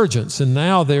resurgence, and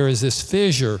now there is this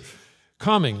fissure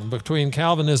coming between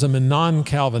Calvinism and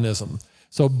non-Calvinism.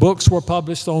 So books were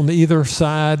published on either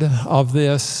side of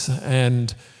this,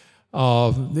 and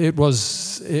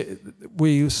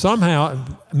we somehow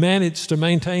managed to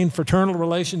maintain fraternal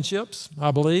relationships, I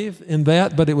believe, in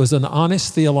that, but it was an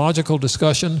honest theological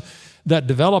discussion that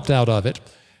developed out of it.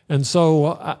 And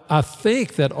so I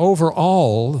think that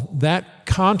overall, that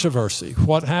controversy,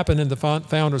 what happened in the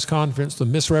Founders Conference, the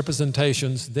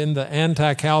misrepresentations, then the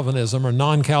anti-Calvinism or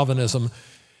non-Calvinism,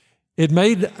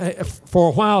 for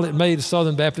a while, it made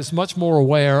Southern Baptists much more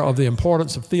aware of the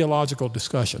importance of theological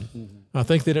discussion. Mm-hmm. I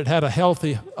think that it had a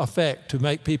healthy effect to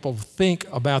make people think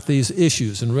about these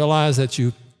issues and realize that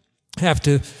you have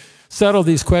to settle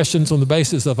these questions on the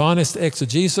basis of honest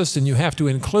exegesis, and you have to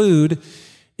include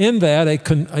in that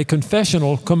a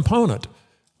confessional component.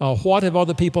 What have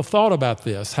other people thought about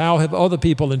this? How have other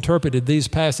people interpreted these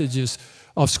passages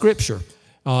of Scripture?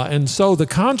 And so the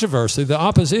controversy, the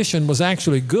opposition was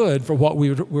actually good for what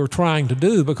we were trying to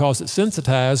do because it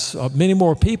sensitized many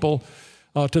more people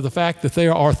to the fact that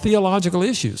there are theological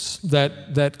issues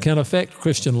that can affect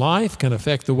Christian life, can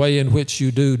affect the way in which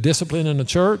you do discipline in the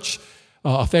church,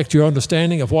 affect your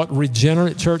understanding of what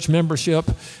regenerate church membership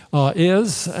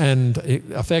is, and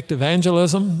affect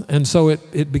evangelism. And so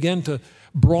it began to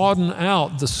broaden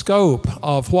out the scope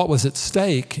of what was at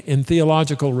stake in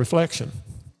theological reflection.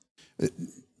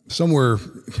 Somewhere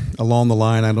along the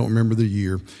line, I don't remember the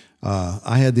year,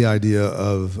 I had the idea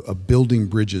of a Building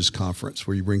Bridges conference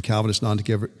where you bring Calvinists,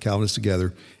 non-Calvinists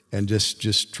together and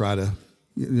just try to,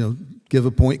 give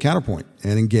a counterpoint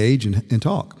and engage and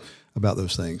talk about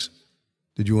those things.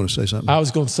 Did you want to say something? I was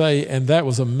going to say, and that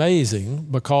was amazing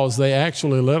because they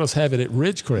actually let us have it at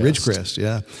Ridgecrest. Ridgecrest,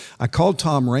 yeah. I called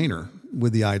Tom Rayner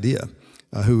with the idea,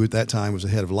 who at that time was the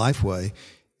head of Lifeway.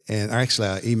 And actually,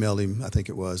 I emailed him, I think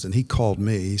it was, and he called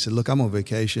me. He said, look, I'm on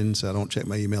vacation, so I don't check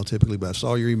my email typically, but I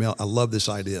saw your email. I love this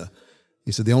idea.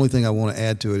 He said, the only thing I want to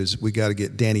add to it is we got to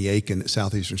get Danny Aiken at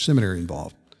Southeastern Seminary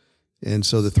involved. And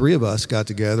so the 3 of us got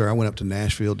together. I went up to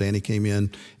Nashville. Danny came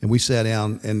in, and we sat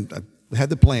down and had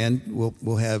the plan.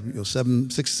 We'll have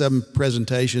 6, 7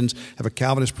 presentations, have a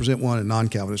Calvinist present one and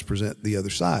non-Calvinist present the other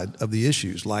side of the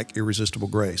issues, like irresistible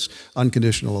grace,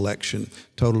 unconditional election,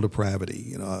 total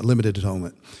depravity, limited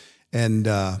atonement. And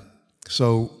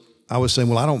so I was saying,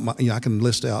 well, I don't, I can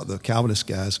list out the Calvinist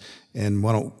guys, and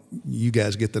why don't you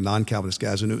guys get the non-Calvinist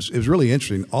guys? And it was really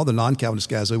interesting. All the non-Calvinist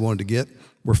guys they wanted to get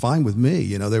were fine with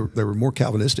me. They were more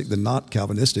Calvinistic than not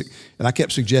Calvinistic. And I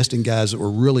kept suggesting guys that were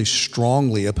really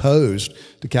strongly opposed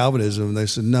to Calvinism, and they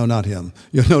said, no, not him.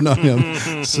 No, not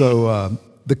him. So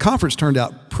the conference turned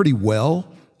out pretty well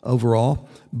overall,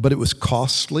 but it was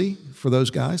costly for those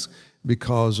guys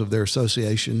because of their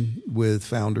association with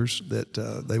founders, that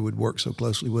they would work so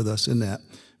closely with us in that.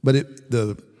 But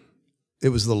it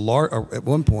was at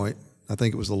one point, I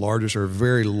think it was the largest or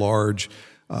very large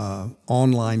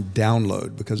online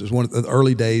download, because it was one of the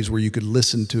early days where you could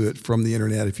listen to it from the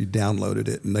internet if you downloaded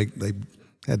it, and they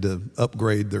had to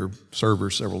upgrade their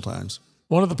servers several times.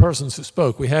 One of the persons who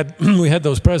spoke, we had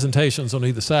those presentations on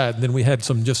either side, and then we had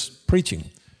some just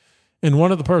preaching. And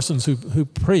one of the persons who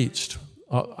preached,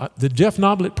 did Jeff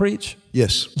Noblet preach?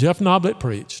 Yes. Jeff Noblet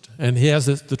preached, and he has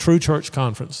the True Church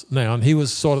Conference now, and he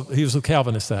was the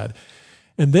Calvinist side.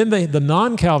 And then the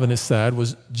non-Calvinist side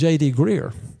was J.D.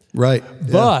 Greer. Right.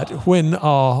 But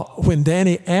when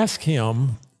Danny asked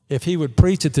him if he would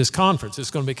preach at this conference, it's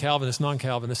going to be Calvinist,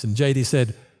 non-Calvinist, and J.D.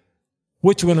 said,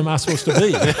 which one am I supposed to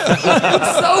be?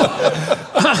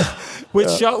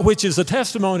 Which is a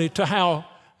testimony to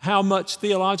how much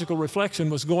theological reflection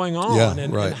was going on,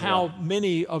 and how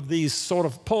many of these sort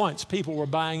of points people were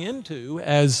buying into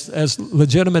as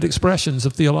legitimate expressions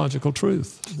of theological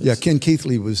truth. Yeah, Ken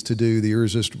Keithley was to do the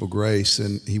Irresistible Grace,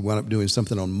 and he wound up doing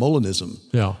something on Molinism.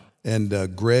 Yeah.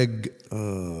 And Greg,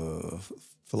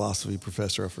 philosophy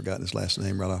professor, I've forgotten his last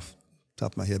name right off the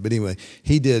top of my head, but anyway,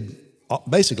 he did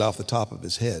basically off the top of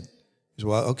his head. He said,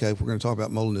 well, okay, if we're going to talk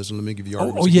about Molinism, let me give you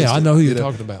arguments. Oh yeah, I know who you're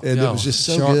talking about. And it was just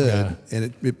so good, guy.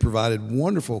 And it provided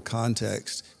wonderful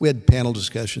context. We had panel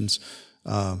discussions,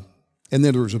 and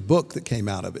then there was a book that came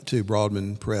out of it too.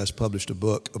 Broadman Press published a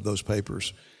book of those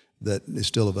papers that is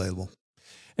still available.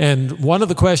 And one of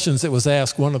the questions that was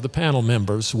asked one of the panel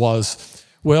members was,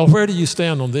 well, where do you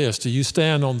stand on this? Do you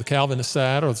stand on the Calvinist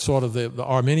side or sort of the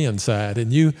Arminian side?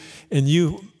 And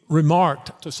you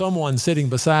remarked to someone sitting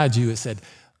beside you and said,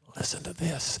 listen to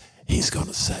this. He's going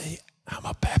to say, I'm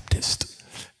a Baptist.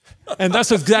 And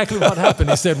that's exactly what happened.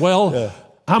 He said, well,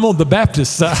 I'm on the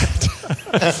Baptist side.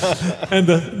 And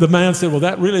the man said, well,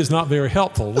 that really is not very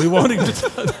helpful. We want him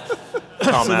to...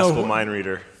 Tom Ascol, mind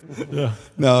reader. Yeah.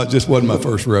 No, it just wasn't my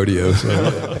first rodeo.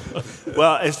 So.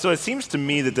 Well, so it seems to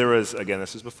me that there was, again,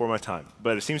 this is before my time,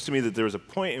 but it seems to me that there was a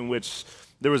point in which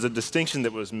there was a distinction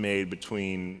that was made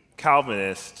between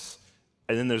Calvinists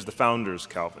and then there's the founders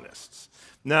Calvinists.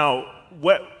 Now,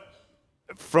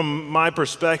 from my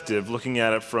perspective, looking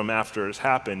at it from after it's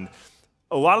happened,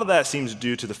 a lot of that seems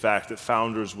due to the fact that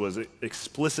founders was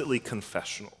explicitly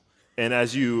confessional. And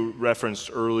as you referenced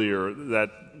earlier,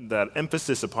 that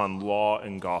emphasis upon law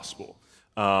and gospel.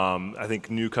 I think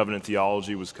New Covenant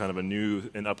theology was kind of a new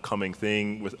and upcoming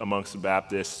thing amongst the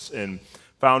Baptists, and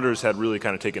founders had really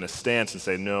kind of taken a stance and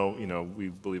say, no, we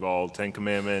believe all 10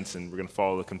 commandments, and we're going to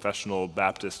follow the confessional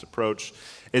Baptist approach.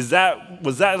 Was that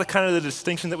the kind of the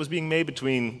distinction that was being made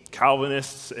between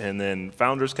Calvinists and then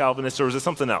founders Calvinists, or was it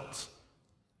something else?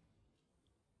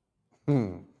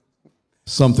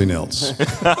 Something else.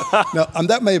 Now,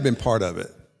 that may have been part of it,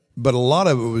 but a lot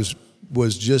of it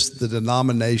was just the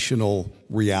denominational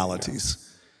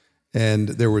realities. And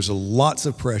there was lots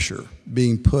of pressure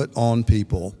being put on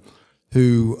people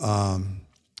who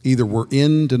either were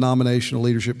in denominational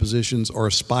leadership positions or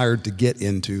aspired to get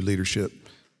into leadership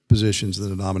positions in the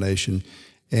denomination.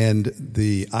 And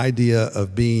the idea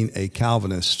of being a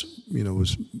Calvinist,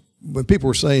 was when people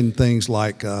were saying things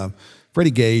like,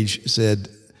 Freddie Gage said,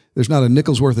 there's not a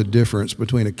nickel's worth of difference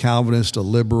between a Calvinist, a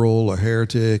liberal, a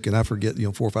heretic, and I forget,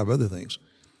 4 or 5 other things.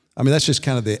 I mean, that's just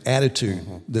kind of the attitude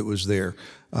that was there.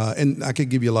 And I could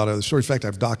give you a lot of other stories. In fact,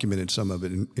 I've documented some of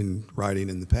it in writing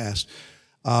in the past.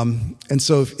 And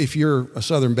so if you're a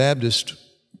Southern Baptist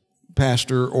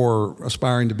pastor or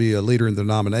aspiring to be a leader in the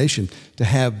denomination, to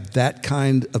have that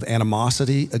kind of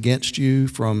animosity against you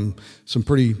from some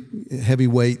pretty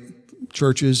heavyweight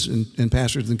churches and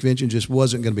pastors in the convention just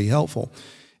wasn't going to be helpful.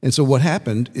 And so what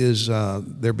happened is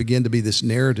there began to be this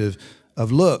narrative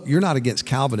of, look, you're not against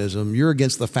Calvinism, you're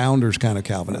against the founders kind of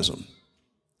Calvinism.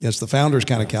 It's the founders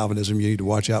kind of Calvinism you need to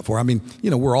watch out for. I mean,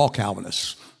 we're all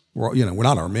Calvinists. We're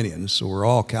not Arminians, so we're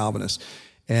all Calvinists.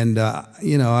 And, I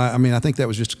think that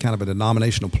was just kind of a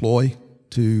denominational ploy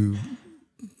to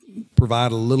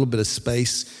provide a little bit of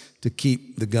space to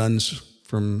keep the guns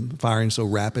from firing so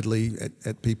rapidly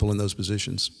at people in those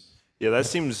positions. Yeah, that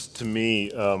seems to me,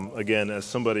 again, as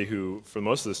somebody who, for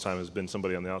most of this time, has been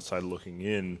somebody on the outside looking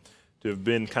in, to have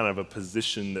been kind of a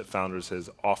position that Founders has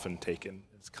often taken.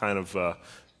 it's kind of,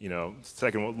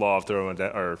 second law of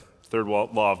or third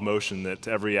law of motion, that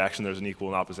to every action there's an equal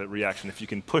and opposite reaction. If you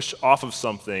can push off of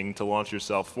something to launch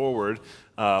yourself forward,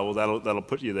 well, that'll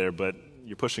put you there, but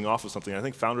you're pushing off of something. I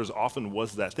think Founders often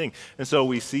was that thing. And so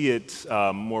we see it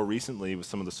more recently with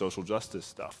some of the social justice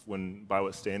stuff. When By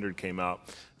What Standard came out,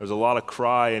 there was a lot of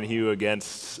cry and hue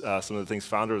against some of the things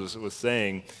Founders was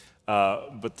saying.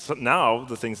 But now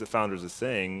the things that Founders is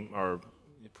saying are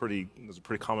those are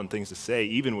pretty common things to say,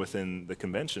 even within the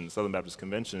convention, Southern Baptist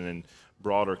Convention, and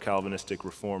broader Calvinistic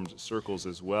Reformed circles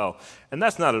as well. And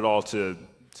that's not at all to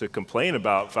complain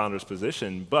about Founders'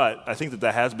 position, but I think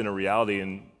that has been a reality,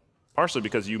 and partially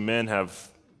because you men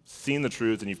have seen the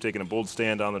truth and you've taken a bold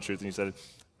stand on the truth, and you said,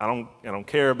 I don't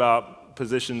care about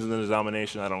positions in the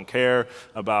denomination. I don't care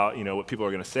about what people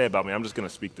are going to say about me. I'm just going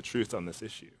to speak the truth on this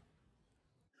issue.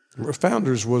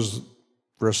 Founders was,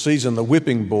 for a season, the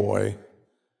whipping boy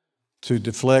to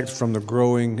deflect from the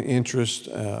growing interest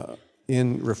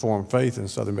in Reformed faith in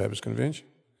Southern Baptist Convention.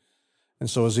 And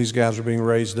so as these guys were being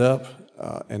raised up,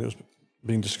 and it was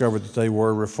being discovered that they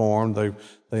were Reformed,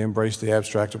 they embraced the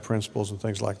abstractive principles and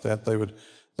things like that, they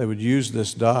would use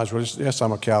this dodge. Well, yes,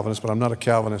 I'm a Calvinist, but I'm not a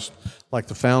Calvinist like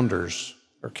the Founders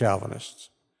are Calvinists.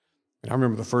 And I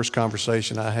remember the first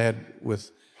conversation I had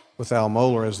with Al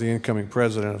Mohler as the incoming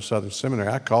president of Southern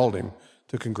Seminary. I called him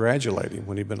to congratulate him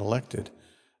when he'd been elected,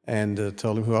 and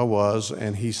told him who I was,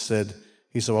 and he said,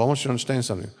 well, I want you to understand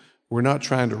something. We're not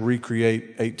trying to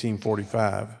recreate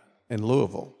 1845 in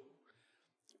Louisville.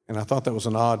 And I thought that was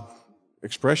an odd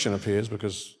expression of his,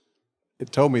 because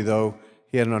it told me, though,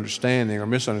 he had an understanding or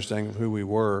misunderstanding of who we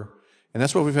were. And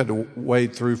that's what we've had to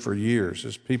wade through for years,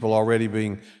 is people already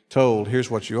being told, here's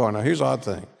what you are. Now, here's the odd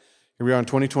thing. Here we are in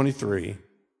 2023,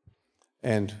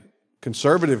 and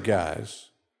conservative guys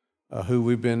who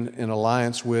we've been in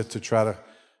alliance with to try to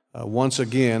once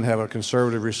again have a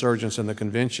conservative resurgence in the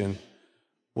convention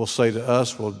will say to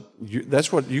us, well,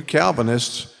 that's what you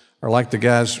Calvinists are like, the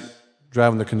guys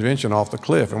driving the convention off the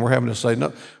cliff. And we're having to say,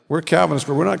 no, we're Calvinists,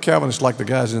 but we're not Calvinists like the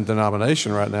guys in the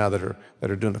denomination right now that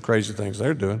are doing the crazy things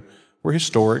they're doing. We're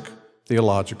historic,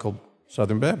 theological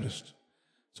Southern Baptists.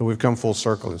 So we've come full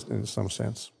circle in some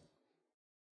sense.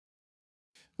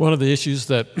 One of the issues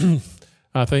that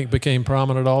I think became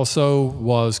prominent also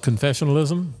was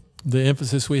confessionalism. The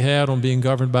emphasis we had on being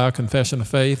governed by a confession of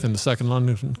faith and the Second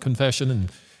London Confession,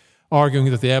 and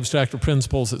arguing that the abstractive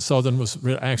principles at Southern was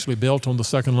actually built on the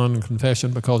Second London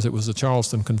Confession because it was the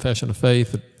Charleston Confession of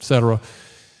Faith, etc.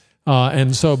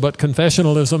 But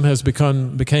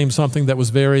confessionalism became something that was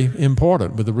very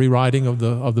important with the rewriting of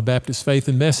the Baptist Faith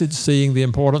and Message, seeing the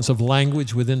importance of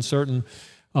language within certain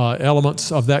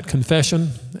elements of that confession.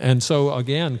 And so,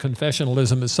 again,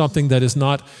 confessionalism is something that is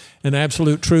not an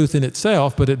absolute truth in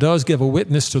itself, but it does give a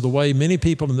witness to the way many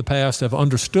people in the past have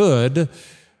understood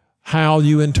how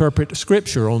you interpret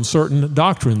Scripture on certain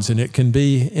doctrines, and it can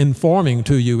be informing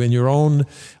to you in your own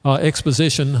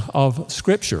exposition of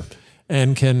Scripture,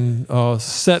 and can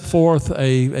set forth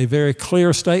a very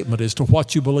clear statement as to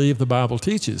what you believe the Bible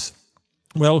teaches.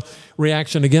 Well,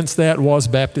 reaction against that was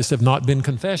Baptists have not been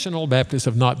confessional, Baptists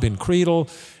have not been creedal,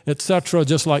 etc.,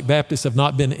 just like Baptists have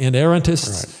not been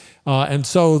inerrantists. Right. And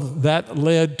so that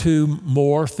led to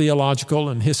more theological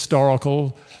and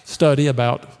historical study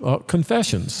about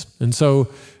confessions. And so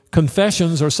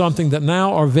confessions are something that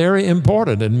now are very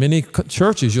important. In many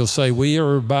churches, you'll say, we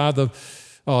are by the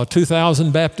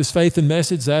 2000 Baptist Faith and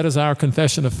Message. That is our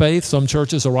confession of faith. Some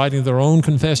churches are writing their own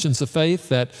confessions of faith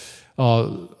that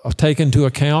take into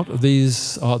account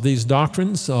these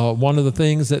doctrines. One of the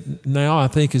things that now I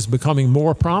think is becoming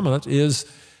more prominent is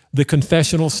the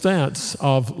confessional stance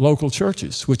of local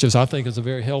churches, which I think is a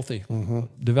very healthy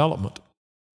development.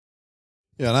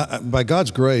 Yeah, and by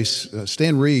God's grace,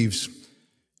 Stan Reeves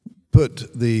put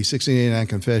the 1689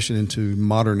 Confession into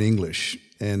modern English,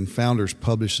 and Founders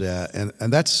published that.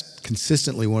 And that's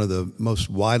consistently one of the most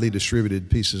widely distributed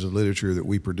pieces of literature that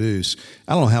we produce.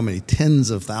 I don't know how many tens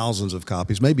of thousands of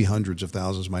copies, maybe hundreds of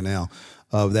thousands by now,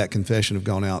 of that confession have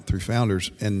gone out through Founders.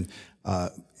 And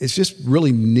it's just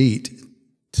really neat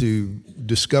to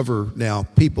discover now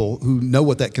people who know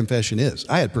what that confession is.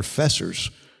 I had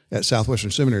professors at Southwestern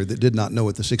Seminary that did not know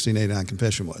what the 1689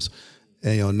 Confession was.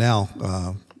 And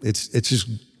now it's just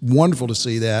wonderful to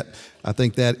see that. I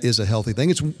think that is a healthy thing.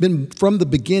 It's been from the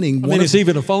beginning. It's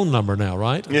even a phone number now,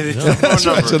 right? Yeah, it's a phone number.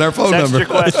 Right, it's in our phone Text number. your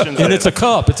questions. And it's a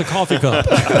cup. It's a coffee cup.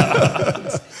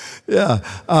 Yeah,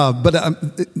 but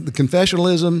the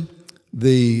confessionalism,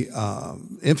 the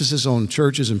emphasis on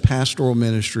churches and pastoral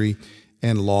ministry,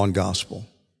 and law and gospel.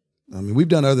 I mean, we've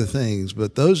done other things,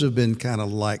 but those have been kind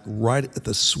of like right at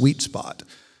the sweet spot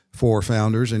for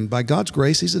founders. And by God's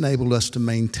grace, he's enabled us to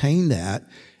maintain that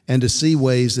and to see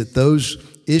ways that those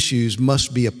issues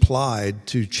must be applied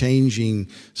to changing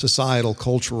societal,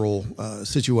 cultural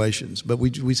situations. But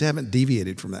we haven't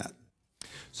deviated from that.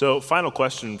 So, final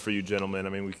question for you, gentlemen. I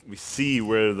mean, we see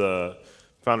where the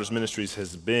Founders Ministries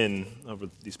has been over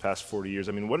these past 40 years.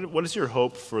 I mean, what is your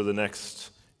hope for the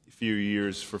next few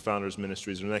years for Founders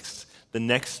Ministries, or the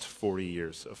next 40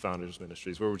 years of Founders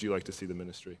Ministries? Where would you like to see the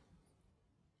ministry?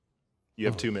 You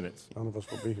have 2 minutes. None of us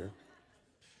will be here.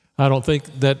 I don't think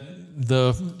that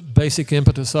the basic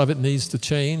impetus of it needs to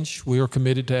change. We are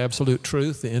committed to absolute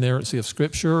truth, the inerrancy of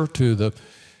Scripture, to the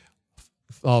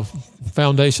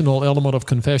foundational element of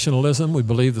confessionalism. We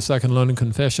believe the Second London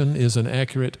Confession is an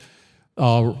accurate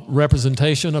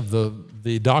representation of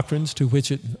the doctrines to which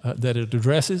that it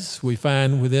addresses. We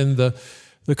find within the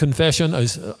confession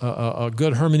a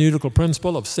good hermeneutical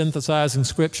principle of synthesizing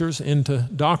scriptures into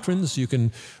doctrines. You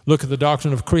can look at the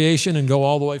doctrine of creation and go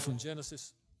all the way from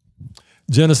Genesis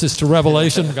to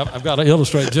Revelation. I've got to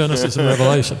illustrate Genesis and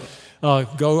Revelation.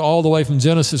 Go all the way from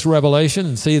Genesis to Revelation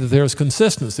and see that there's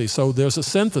consistency. So there's a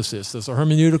synthesis. There's a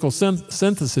hermeneutical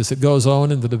synthesis that goes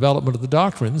on in the development of the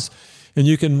doctrines. And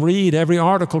you can read every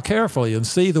article carefully and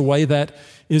see the way that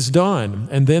is done.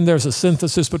 And then there's a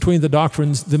synthesis between the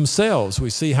doctrines themselves. We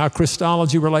see how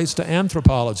Christology relates to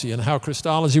anthropology, and how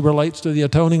Christology relates to the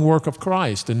atoning work of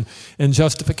Christ and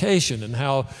justification, and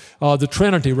how the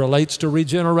Trinity relates to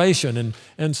regeneration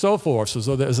and so forth.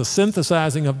 So there's a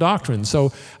synthesizing of doctrine.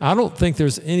 So I don't think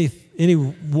there's any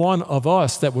one of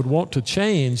us that would want to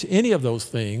change any of those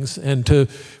things and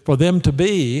for them to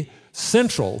be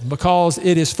central, because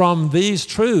it is from these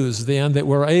truths then that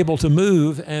we're able to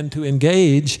move and to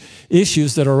engage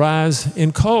issues that arise in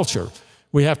culture.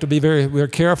 We have to be we're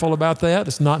careful about that.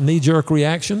 It's not knee-jerk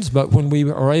reactions, but when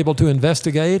we are able to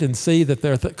investigate and see that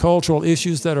there are cultural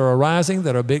issues that are arising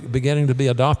that are beginning to be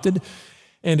adopted,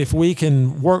 and if we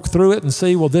can work through it and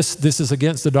see, well, this is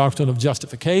against the doctrine of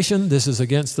justification, this is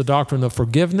against the doctrine of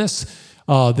forgiveness,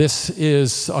 this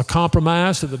is a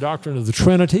compromise to the doctrine of the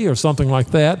Trinity or something like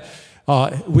that,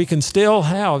 we can still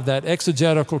have that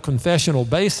exegetical confessional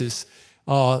basis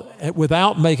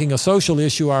without making a social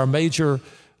issue our major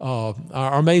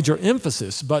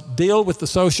emphasis, but deal with the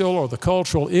social or the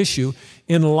cultural issue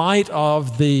in light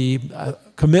of the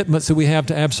commitments that we have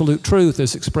to absolute truth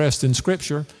as expressed in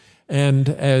Scripture and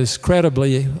as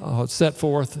credibly set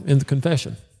forth in the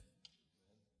confession.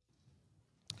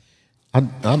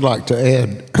 I'd like to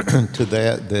add to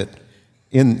that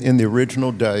in the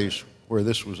original days where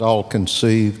this was all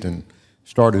conceived and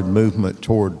started movement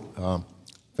toward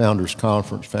Founders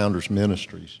Conference, Founders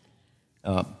Ministries,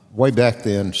 way back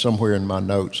then, somewhere in my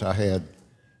notes, I had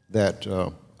that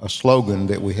a slogan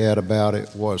that we had about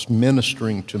it was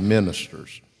ministering to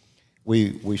ministers.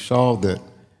 We saw that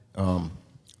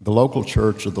the local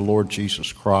church of the Lord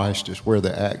Jesus Christ is where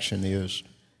the action is,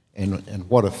 and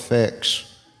what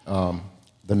affects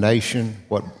the nation,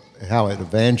 how it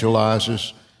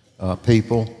evangelizes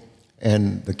people.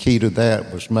 And the key to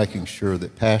that was making sure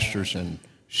that pastors and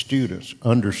students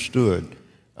understood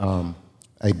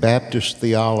a Baptist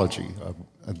theology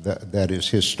that is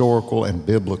historical and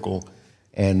biblical,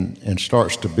 and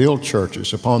starts to build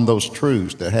churches upon those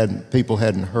truths that people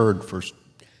hadn't heard for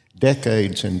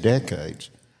decades and decades.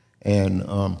 And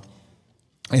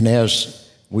as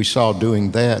we saw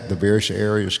doing that, the various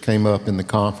areas came up in the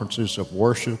conferences of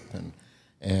worship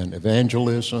and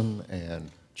evangelism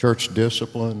and church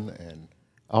discipline and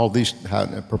all these,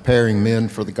 preparing men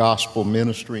for the gospel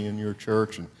ministry in your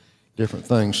church and different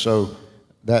things. So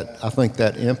I think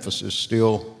that emphasis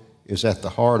still is at the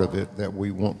heart of it, that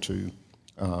we want to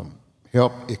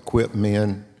help equip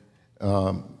men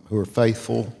who are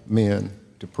faithful men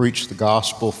to preach the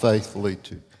gospel faithfully,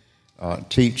 to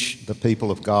teach the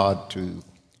people of God to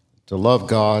love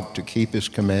God, to keep His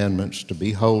commandments, to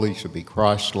be holy, to be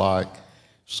Christ-like,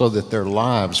 so that their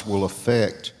lives will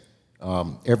affect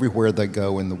everywhere they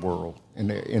go in the world,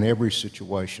 in every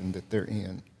situation that they're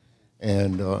in,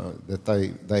 and that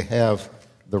they have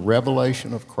the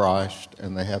revelation of Christ,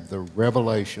 and they have the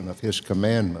revelation of His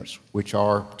commandments, which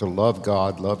are to love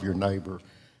God, love your neighbor,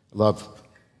 love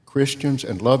Christians,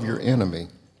 and love your enemy,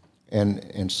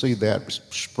 and see that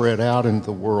spread out into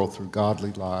the world through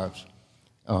godly lives.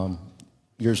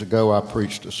 Years ago, I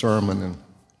preached a sermon and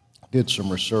did some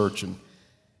research and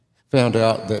found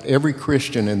out that every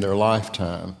Christian in their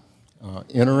lifetime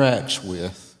interacts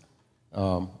with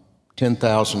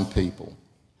 10,000 people.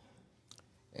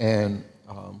 And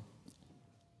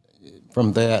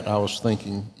from that, I was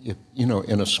thinking,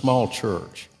 in a small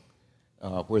church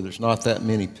where there's not that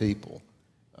many people,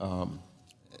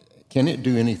 Can it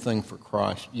do anything for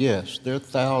Christ? Yes, there are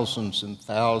thousands and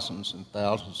thousands and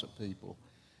thousands of people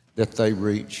that they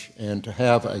reach, and to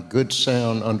have a good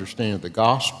sound understanding of the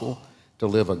gospel, to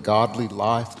live a godly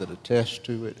life that attests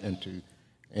to it,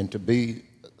 and to be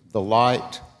the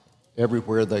light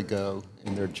everywhere they go,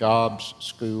 in their jobs,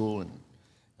 school,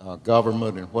 and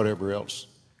government, and whatever else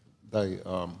they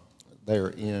are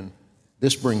in.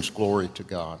 This brings glory to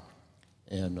God.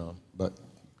 But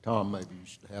Tom, maybe you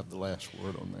should have the last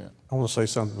word on that. I want to say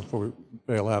something before we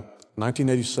bail out.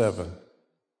 1987,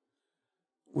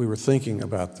 we were thinking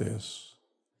about this,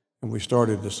 and we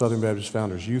started the Southern Baptist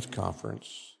Founders Youth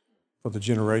Conference for the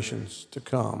generations to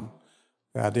come.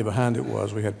 The idea behind it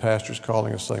was we had pastors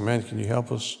calling us saying, man, can you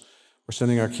help us? We're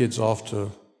sending our kids off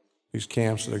to these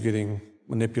camps that are getting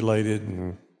manipulated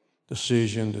and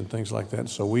decisioned and things like that. And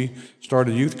so we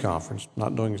started a youth conference,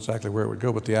 not knowing exactly where it would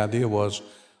go, but the idea was,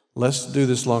 let's do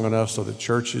this long enough so that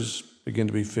churches begin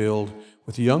to be filled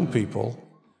with young people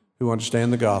who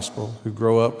understand the gospel, who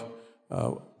grow up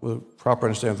with a proper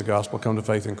understanding of the gospel, come to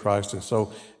faith in Christ. And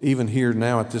so even here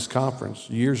now at this conference,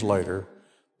 years later,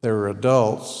 there are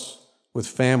adults with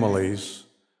families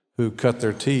who cut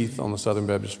their teeth on the Southern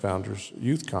Baptist Founders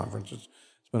Youth Conference. It's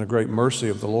been a great mercy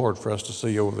of the Lord for us to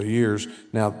see over the years.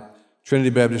 Now,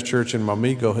 Trinity Baptist Church in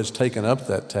Wamego has taken up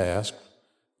that task.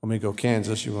 Wamego,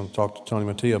 Kansas, you want to talk to Tony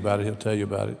Mattia about it, he'll tell you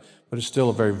about it. But it's still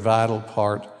a very vital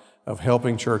part of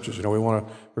helping churches. You know, we want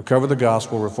to recover the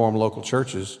gospel, reform local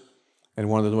churches. And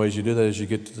one of the ways you do that is you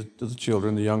get to the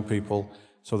children, the young people,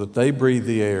 so that they breathe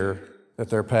the air that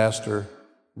their pastor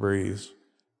breathes,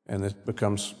 and it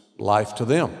becomes life to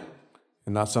them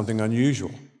and not something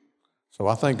unusual. So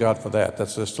I thank God for that.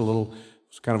 That's just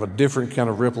it's kind of a different kind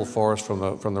of ripple for us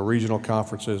from the regional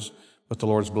conferences, but the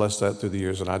Lord's blessed that through the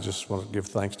years, and I just want to give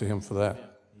thanks to Him for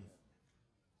that.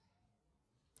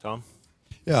 Tom?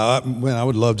 Yeah, I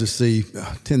would love to see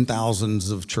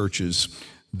 10,000s of churches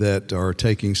that are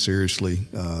taking seriously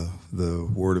the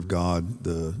Word of God,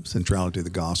 the centrality of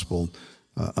the gospel,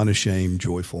 unashamed,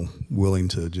 joyful, willing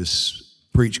to just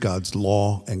preach God's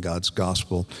law and God's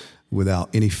gospel without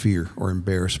any fear or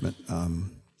embarrassment.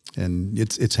 And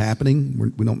it's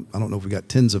happening. I don't know if we got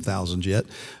tens of thousands yet,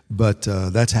 but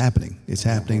that's happening. It's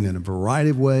happening in a variety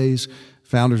of ways.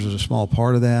 Founders is a small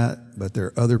part of that, but there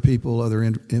are other people, other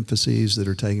emphases that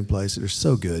are taking place that are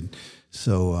so good.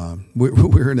 So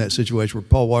we're in that situation where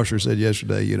Paul Washer said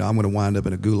yesterday, you know, I'm going to wind up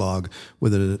in a gulag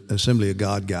with an Assembly of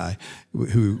God guy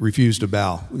who refused to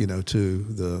bow, you know, to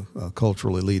the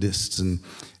cultural elitists, and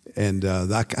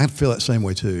I feel that same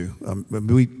way too.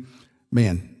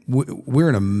 We're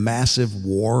in a massive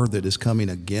war that is coming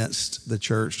against the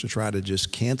church to try to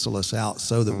just cancel us out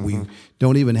so that we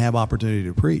don't even have opportunity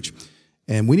to preach.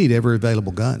 And we need every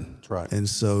available gun. That's right. And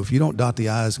so if you don't dot the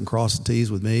I's and cross the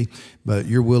T's with me, but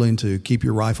you're willing to keep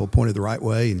your rifle pointed the right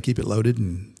way and keep it loaded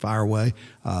and fire away.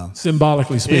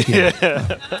 Symbolically speaking.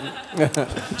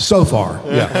 So far,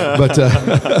 yeah. But,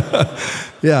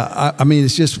 I mean,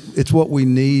 it's what we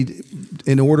need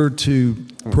in order to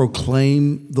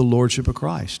proclaim the Lordship of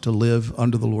Christ, to live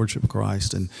under the Lordship of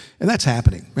Christ. And that's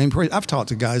happening. I mean, I've talked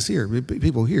to guys here,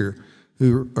 people here,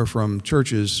 who are from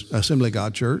churches, Assembly of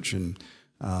God Church, and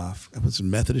it's a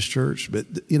Methodist church, but,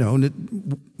 you know,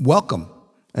 welcome.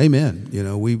 Amen. You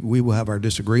know, we will have our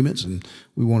disagreements, and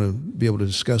we want to be able to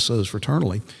discuss those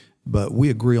fraternally, but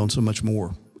we agree on so much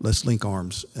more. Let's link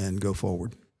arms and go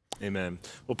forward. Amen.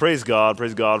 Well, praise God.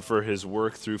 Praise God for His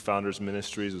work through Founders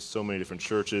Ministries with so many different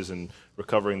churches and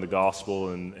recovering the gospel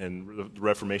and the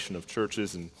reformation of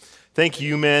churches. And thank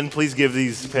you, men. Please give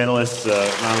these panelists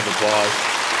a round of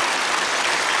applause.